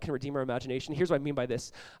how God can redeem our imagination. Here's what I mean by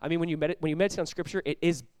this. I mean, when you meditate on Scripture, it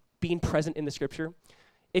is being present in the Scripture.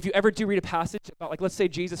 If you ever do read a passage about, like, let's say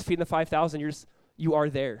Jesus feeding the 5,000, you are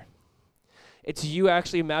there. It's you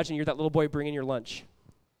actually imagining you're that little boy bringing your lunch.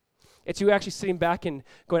 It's you actually sitting back and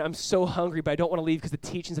going, I'm so hungry, but I don't want to leave because the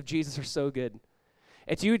teachings of Jesus are so good.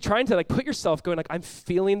 It's you trying to like put yourself going like, I'm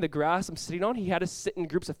feeling the grass I'm sitting on. He had us sit in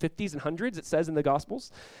groups of 50s and 100s, it says in the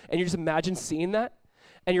Gospels. And you just imagine seeing that.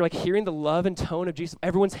 And you're like hearing the love and tone of Jesus.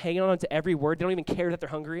 Everyone's hanging on to every word. They don't even care that they're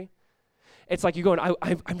hungry. It's like you're going,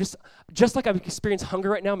 I'm just like I've experienced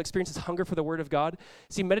hunger right now, I'm experiencing this hunger for the word of God.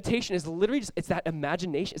 See, meditation is literally it's that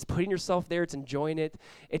imagination. It's putting yourself there. It's enjoying it.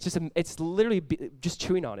 It's literally just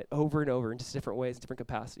chewing on it over and over in just different ways, different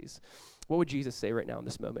capacities. What would Jesus say right now in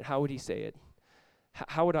this moment? How would He say it?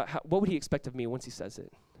 What would He expect of me once He says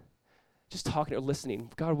it? Just talking or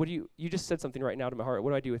listening. God, you just said something right now to my heart.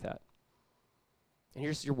 What do I do with that?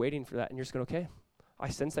 And you're waiting for that, and you're just going, okay, I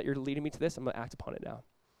sense that you're leading me to this. I'm going to act upon it now.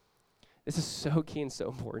 This is so key and so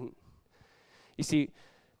important. You see,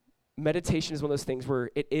 meditation is one of those things where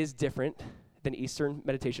it is different than Eastern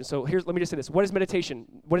meditation. So let me just say this. What is meditation?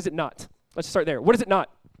 What is it not? Let's start there. What is it not?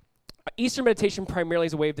 Eastern meditation primarily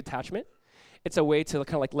is a way of detachment. It's a way to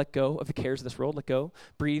kind of like let go of the cares of this world, let go,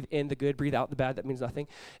 breathe in the good, breathe out the bad. That means nothing.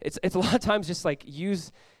 It's a lot of times just like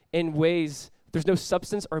used in ways there's no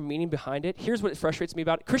substance or meaning behind it. Here's what frustrates me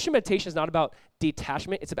about it. Christian meditation is not about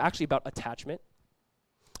detachment. It's actually about attachment.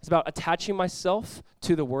 It's about attaching myself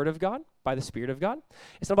to the Word of God by the Spirit of God.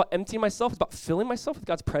 It's not about emptying myself. It's about filling myself with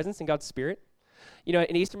God's presence and God's Spirit. You know,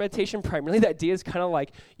 in Eastern meditation, primarily the idea is kind of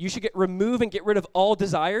like you should remove and get rid of all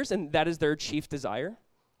desires, and that is their chief desire,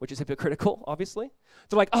 which is hypocritical, obviously.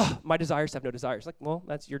 They're like, oh, my desires have no desires. Like, well,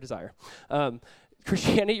 that's your desire.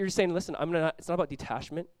 Christianity, you're just saying, listen, it's not about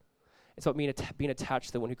detachment. It's about being attached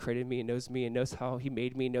to the one who created me and knows how He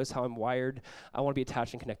made me, knows how I'm wired. I want to be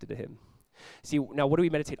attached and connected to Him. See, now what do we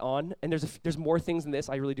meditate on? And there's more things than this,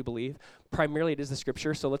 I really do believe. Primarily it is the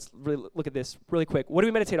Scripture, so let's really look at this really quick. What do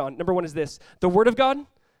we meditate on? Number one is this, the Word of God.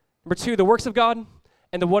 Number two, the works of God,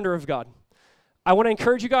 and the wonder of God. I want to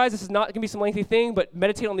encourage you guys, this is not going to be some lengthy thing, but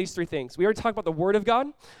meditate on these three things. We already talked about the Word of God.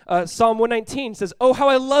 Psalm 119 says, oh, how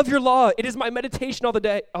I love your law. It is my meditation all the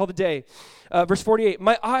day. Verse 48,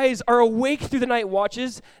 my eyes are awake through the night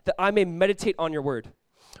watches that I may meditate on your word.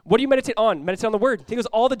 What do you meditate on? Meditate on the word. He goes,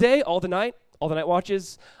 all the day, all the night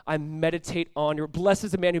watches, I meditate on your, blessed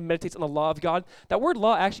is the man who meditates on the law of God. That word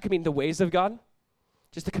law actually could mean the ways of God,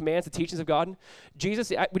 just the commands, the teachings of God.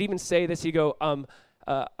 Jesus would even say this, he'd go,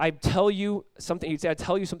 I tell you something, he'd say, I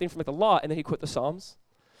tell you something from like the law, and then he'd quote the Psalms.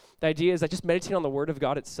 The idea is that just meditating on the word of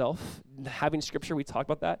God itself, having Scripture, we talk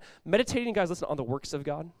about that. Meditating, guys, listen, on the works of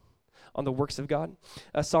God. On the works of God.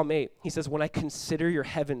 Psalm 8, he says, when I consider your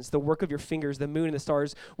heavens, the work of your fingers, the moon and the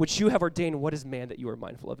stars, which you have ordained, what is man that you are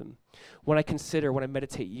mindful of him? When I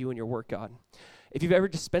meditate you and your work, God. If you've ever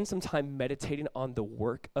just spent some time meditating on the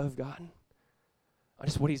work of God, on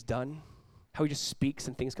just what He's done, how He just speaks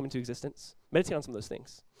and things come into existence, meditate on some of those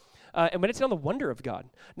things. And meditate on the wonder of God.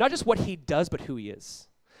 Not just what He does, but who He is.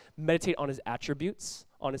 Meditate on His attributes,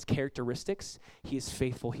 on His characteristics. He is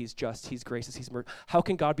faithful, He's just, He's gracious, He's merciful. How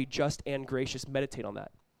can God be just and gracious? Meditate on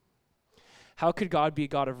that. How could God be a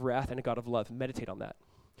God of wrath and a God of love? Meditate on that.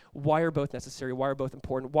 Why are both necessary? Why are both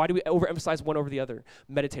important? Why do we overemphasize one over the other?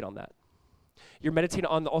 Meditate on that. You're meditating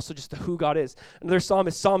on also just who God is. Another psalm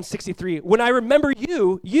is Psalm 63. When I remember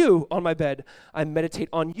you on my bed, I meditate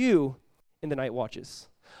on you in the night watches.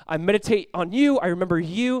 I meditate on you. I remember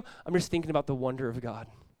you. I'm just thinking about the wonder of God.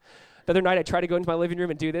 The other night, I tried to go into my living room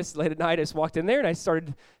and do this late at night. I just walked in there, and I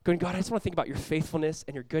started going, God, I just want to think about your faithfulness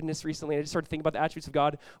and your goodness recently. And I just started thinking about the attributes of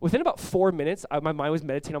God. Within about 4 minutes, my mind was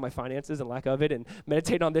meditating on my finances and lack of it, and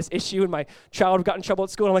meditating on this issue, and my child got in trouble at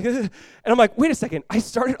school. And I'm like, ugh. And I'm like, wait a second. I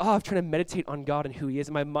started off trying to meditate on God and who he is.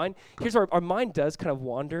 And my mind, here's where our mind does kind of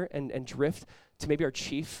wander and drift to maybe our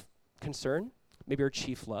chief concern, maybe our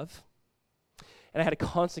chief love. And I had to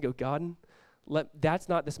constantly go, God, that's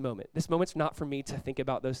not this moment. This moment's not for me to think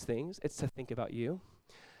about those things. It's to think about you.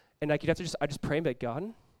 And like I just pray and be like,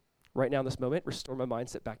 God, right now in this moment, restore my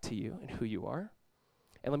mindset back to you and who you are.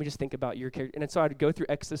 And let me just think about your character. And so I'd go through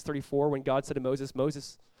Exodus 34 when God said to Moses,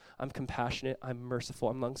 Moses, I'm compassionate, I'm merciful,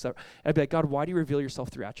 I'm long-suffering. And I'd be like, God, why do you reveal yourself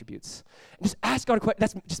through attributes? And just ask God a question.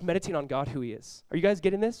 That's just meditating on God, who he is. Are you guys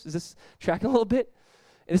getting this? Is this tracking a little bit?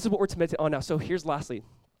 And this is what we're to meditate on now. So here's lastly,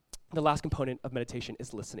 the last component of meditation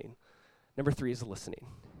is listening. Number 3 is listening.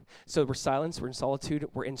 So we're silence, we're in solitude,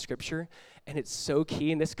 we're in scripture, and it's so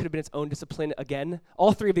key, and this could have been its own discipline again.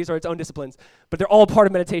 All 3 of these are its own disciplines, but they're all part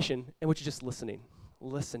of meditation, in which is just listening,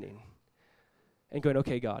 and going,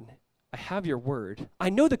 okay, God, I have your word. I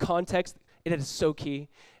know the context, it is so key.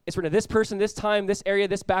 It's written to this person, this time, this area,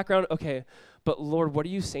 this background, okay, but Lord, what are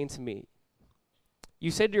you saying to me?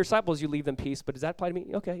 You said to your disciples, you leave them peace, but does that apply to me?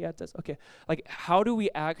 Okay, yeah, it does, okay. Like, how do we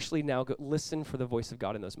actually now go listen for the voice of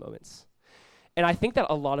God in those moments? And I think that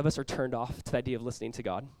a lot of us are turned off to the idea of listening to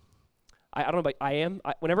God. I don't know, but I am.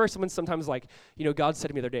 Whenever someone's sometimes like, God said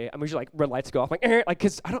to me the other day, I'm usually like, red lights go off.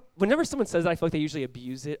 Because whenever someone says that, I feel like they usually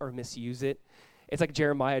abuse it or misuse it. It's like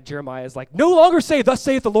Jeremiah. Jeremiah is like, no longer say, thus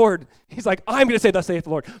saith the Lord. He's like, I'm going to say, thus saith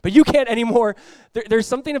the Lord. But you can't anymore. There's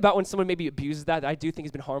something about when someone maybe abuses that I do think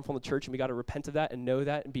has been harmful in the church, and we got to repent of that and know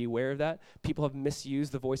that and be aware of that. People have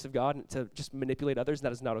misused the voice of God to just manipulate others, and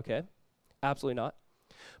that is not okay. Absolutely not.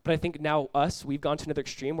 But I think now we've gone to another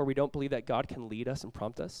extreme where we don't believe that God can lead us and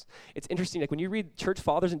prompt us. It's interesting, like when you read church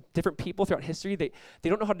fathers and different people throughout history, they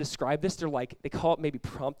don't know how to describe this. They call it maybe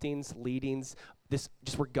promptings, leadings, this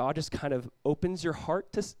just where God just kind of opens your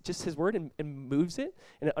heart to just his word and moves it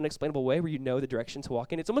in an unexplainable way where you know the direction to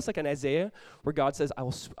walk in. It's almost like in Isaiah where God says, I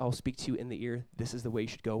will speak to you in the ear. This is the way you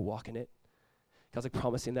should go, walk in it. God's like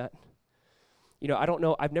promising that. I don't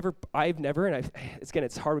know, I've never, and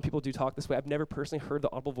it's hard when people do talk this way, I've never personally heard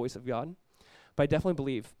the audible voice of God, but I definitely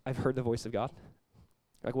believe I've heard the voice of God.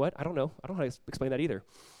 Like what? I don't know. I don't know how to explain that either.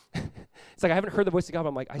 It's like I haven't heard the voice of God, but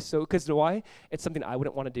I'm like, because you know why? It's something I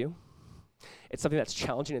wouldn't want to do. It's something that's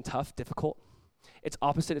challenging and tough, difficult. It's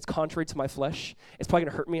opposite, it's contrary to my flesh. It's probably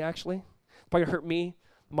going to hurt me, actually. It's probably going to hurt me,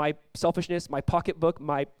 my selfishness, my pocketbook,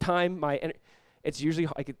 my time, it's usually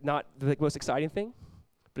like not the most exciting thing,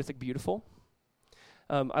 but it's like beautiful.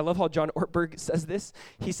 I love how John Ortberg says this.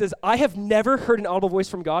 He says, I have never heard an audible voice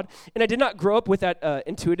from God, and I did not grow up with that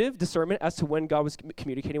intuitive discernment as to when God was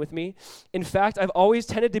communicating with me. In fact, I've always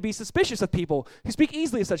tended to be suspicious of people who speak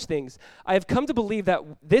easily of such things. I have come to believe that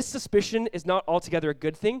this suspicion is not altogether a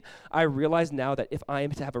good thing. I realize now that if I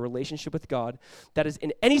am to have a relationship with God that is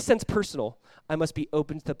in any sense personal, I must be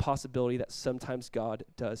open to the possibility that sometimes God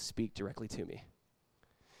does speak directly to me.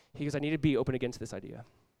 He goes, I need to be open again to this idea.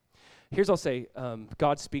 Here's what I'll say,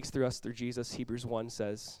 God speaks through us through Jesus. Hebrews 1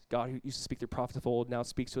 says, God who used to speak through prophets of old now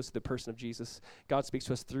speaks to us through the person of Jesus. God speaks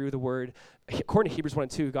to us through the word. According to Hebrews 1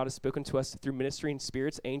 and 2, God has spoken to us through ministering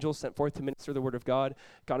spirits, angels sent forth to minister the word of God.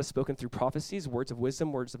 God has spoken through prophecies, words of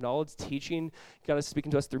wisdom, words of knowledge, teaching. God is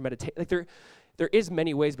speaking to us through meditation. Like there is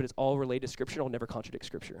many ways, but it's all related to Scripture. It'll never contradict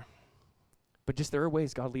Scripture. But just there are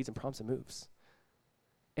ways God leads and prompts and moves.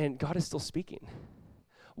 And God is still speaking.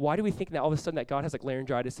 Why do we think that all of a sudden that God has like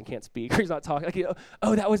laryngitis and can't speak, or he's not talking? Like,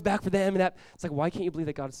 oh, that was back for them, and that. It's like, why can't you believe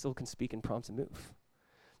that God still can speak and prompt and move?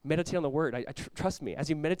 Meditate on the word. Trust me. As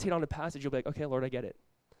you meditate on the passage, you'll be like, okay, Lord, I get it.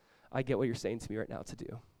 I get what you're saying to me right now to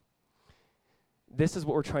do. This is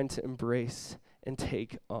what we're trying to embrace and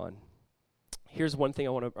take on. Here's one thing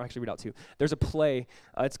I want to actually read out to you. There's a play.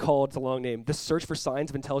 It's a long name, The Search for Signs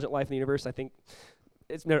of Intelligent Life in the Universe. I think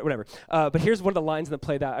it's whatever. But here's one of the lines in the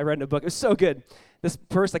play that I read in a book. It was so good. This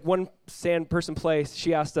person, like one person play,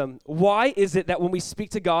 she asked them, why is it that when we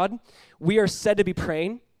speak to God, we are said to be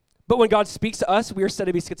praying, but when God speaks to us, we are said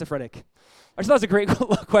to be schizophrenic? I just thought it was a great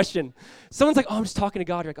question. Someone's like, oh, I'm just talking to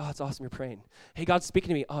God. You're like, oh, it's awesome, you're praying. Hey, God's speaking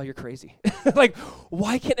to me. Oh, you're crazy. Like,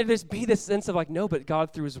 why can't there just be this sense of like, no, but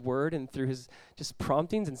God through his word and through his just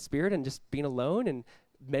promptings and spirit and just being alone and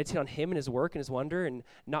meditate on him and his work and his wonder, and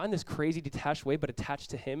not in this crazy detached way, but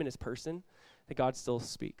attached to him and his person, that God still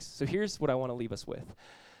speaks. So here's what I want to leave us with.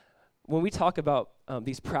 When we talk about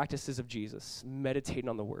these practices of Jesus, meditating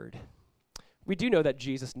on the word, we do know that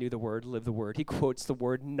Jesus knew the word, lived the word. He quotes the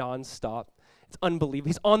word nonstop. It's unbelievable.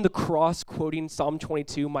 He's on the cross quoting Psalm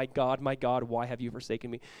 22, my God, why have you forsaken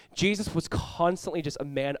me? Jesus was constantly just a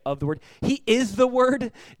man of the Word. He is the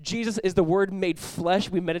Word. Jesus is the Word made flesh.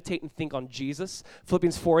 We meditate and think on Jesus.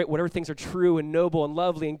 Philippians 4:8, whatever things are true and noble and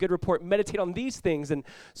lovely and good report, meditate on these things. And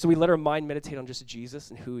so we let our mind meditate on just Jesus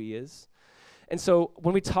and who he is. And so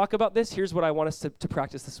when we talk about this, here's what I want us to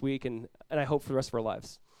practice this week and I hope for the rest of our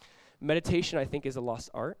lives. Meditation, I think, is a lost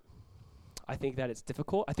art. I think that it's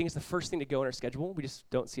difficult. I think it's the first thing to go in our schedule. We just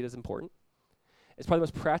don't see it as important. It's probably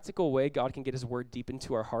the most practical way God can get his word deep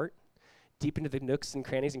into our heart, deep into the nooks and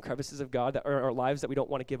crannies and crevices of God that are our lives that we don't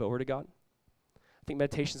want to give over to God. I think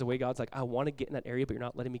meditation is a way God's like, I want to get in that area, but you're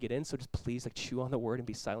not letting me get in, so just please chew on the word and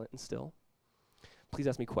be silent and still. Please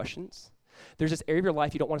ask me questions. There's this area of your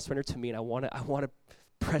life you don't want to surrender to me, and I want to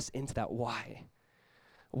press into that why.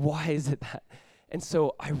 Why is it that? And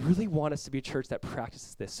so I really want us to be a church that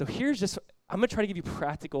practices this. So I'm going to try to give you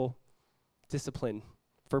practical discipline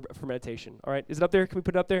for meditation. All right, is it up there? Can we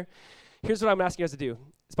put it up there? Here's what I'm asking you guys to do.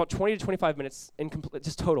 It's about 20 to 25 minutes,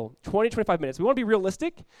 just total. 20 to 25 minutes. We want to be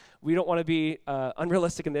realistic. We don't want to be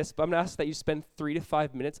unrealistic in this, but I'm going to ask that you spend 3 to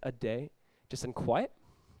 5 minutes a day just in quiet.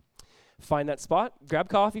 Find that spot. Grab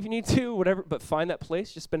coffee if you need to, whatever, but find that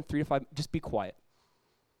place. Just spend 3 to 5, just be quiet.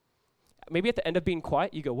 Maybe at the end of being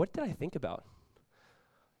quiet, you go, what did I think about?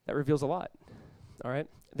 That reveals a lot, all right?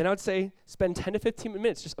 Then I would say spend 10 to 15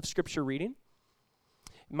 minutes just of scripture reading.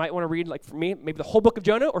 You might want to read, for me, maybe the whole book of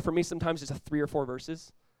Jonah, or for me, sometimes just 3 or 4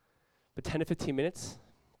 verses. But 10 to 15 minutes,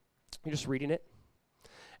 you're just reading it.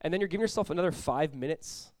 And then you're giving yourself another 5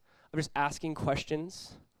 minutes of just asking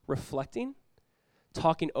questions, reflecting,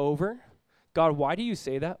 talking over. God, why do you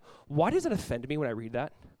say that? Why does it offend me when I read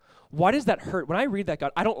that? Why does that hurt? When I read that,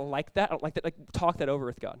 God, I don't like that. I don't like that. Talk that over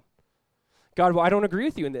with God. God, well, I don't agree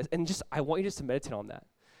with you in this. And I want you just to meditate on that.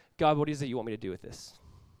 God, what is it you want me to do with this?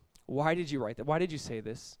 Why did you write that? Why did you say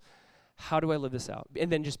this? How do I live this out?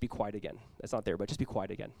 And then just be quiet again. That's not there, but just be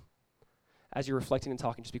quiet again. As you're reflecting and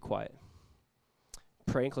talking, just be quiet.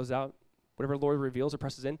 Pray and close out. Whatever the Lord reveals or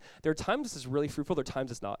presses in. There are times this is really fruitful. There are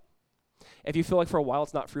times it's not. If you feel like for a while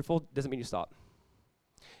it's not fruitful, doesn't mean you stop.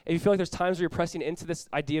 If you feel like there's times where you're pressing into this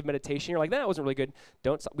idea of meditation, you're like, that wasn't really good.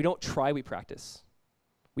 Don't stop. We don't try, we practice.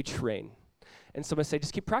 We train. And so I'm going to say,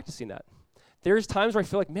 just keep practicing that. There's times where I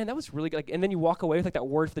feel like, man, that was really good. And then you walk away with that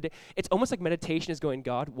word for the day. It's almost like meditation is going,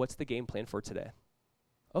 God, what's the game plan for today?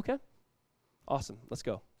 Okay. Awesome. Let's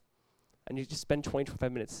go. And you just spend 20,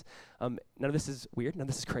 25 minutes. None of this is weird. None of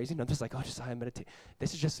this is crazy. None of this is like, oh, Josiah, meditate.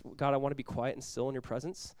 This is just, God, I want to be quiet and still in your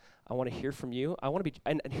presence. I want to hear from you. I want to be,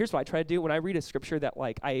 and here's what I try to do. When I read a scripture that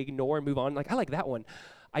I ignore and move on, I like that one.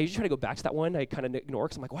 I usually try to go back to that one. I kind of ignore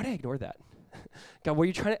because I'm like, why did I ignore that? God, were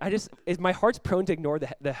you trying to, my heart's prone to ignore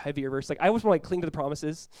the heavier verse. I always want to cling to the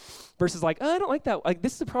promises versus I don't like that.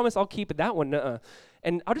 This is a promise, I'll keep it. That one,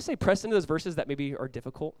 And I'll just say press into those verses that maybe are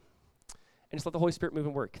difficult and just let the Holy Spirit move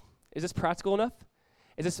and work. Is this practical enough?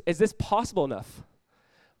 Is this possible enough?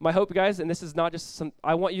 My hope, guys, and this is not just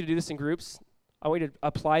I want you to do this in groups. I want you to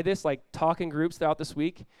apply this, talk in groups throughout this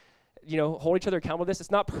week. Hold each other accountable to this. It's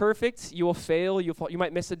not perfect. You will fail. You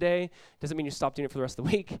might miss a day. Doesn't mean you stop doing it for the rest of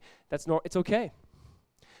the week. It's okay.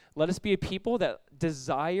 Let us be a people that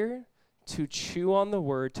desire to chew on the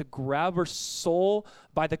word, to grab our soul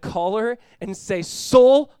by the collar and say,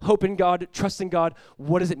 soul, hope in God, trust in God.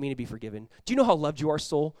 What does it mean to be forgiven? Do you know how loved you are,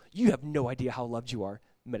 soul? You have no idea how loved you are.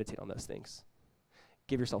 Meditate on those things.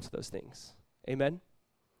 Give yourself to those things. Amen?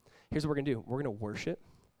 Here's what we're going to do. We're going to worship.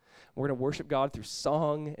 We're going to worship God through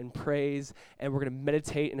song and praise, and we're going to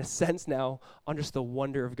meditate in a sense now on just the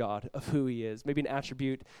wonder of God, of who he is, maybe an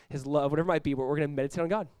attribute, his love, whatever it might be, but we're going to meditate on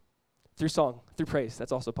God through song, through praise.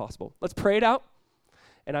 That's also possible. Let's pray it out,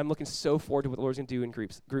 and I'm looking so forward to what the Lord's going to do in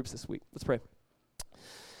groups this week. Let's pray.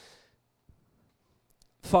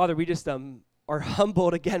 Father, we just are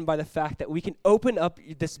humbled again by the fact that we can open up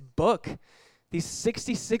this book, these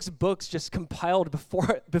 66 books just compiled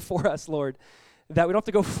before us, Lord, that we don't have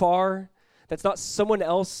to go far, that's not someone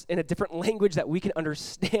else in a different language that we can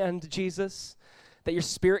understand, Jesus, that your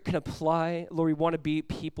Spirit can apply. Lord, we want to be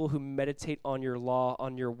people who meditate on your law,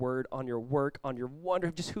 on your word, on your work, on your wonder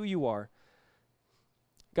of just who you are.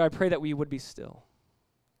 God, I pray that we would be still.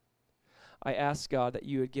 I ask, God, that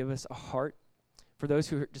you would give us a heart for those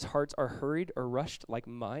who just hearts are hurried or rushed like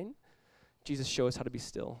mine. Jesus, show us how to be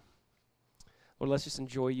still. Lord, let's just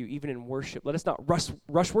enjoy you even in worship. Let us not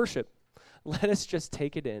rush worship. Let us just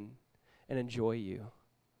take it in and enjoy you.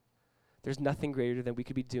 There's nothing greater than we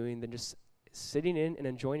could be doing than just sitting in and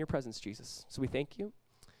enjoying your presence, Jesus. So we thank you.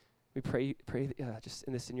 We pray just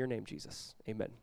in your name, Jesus. Amen.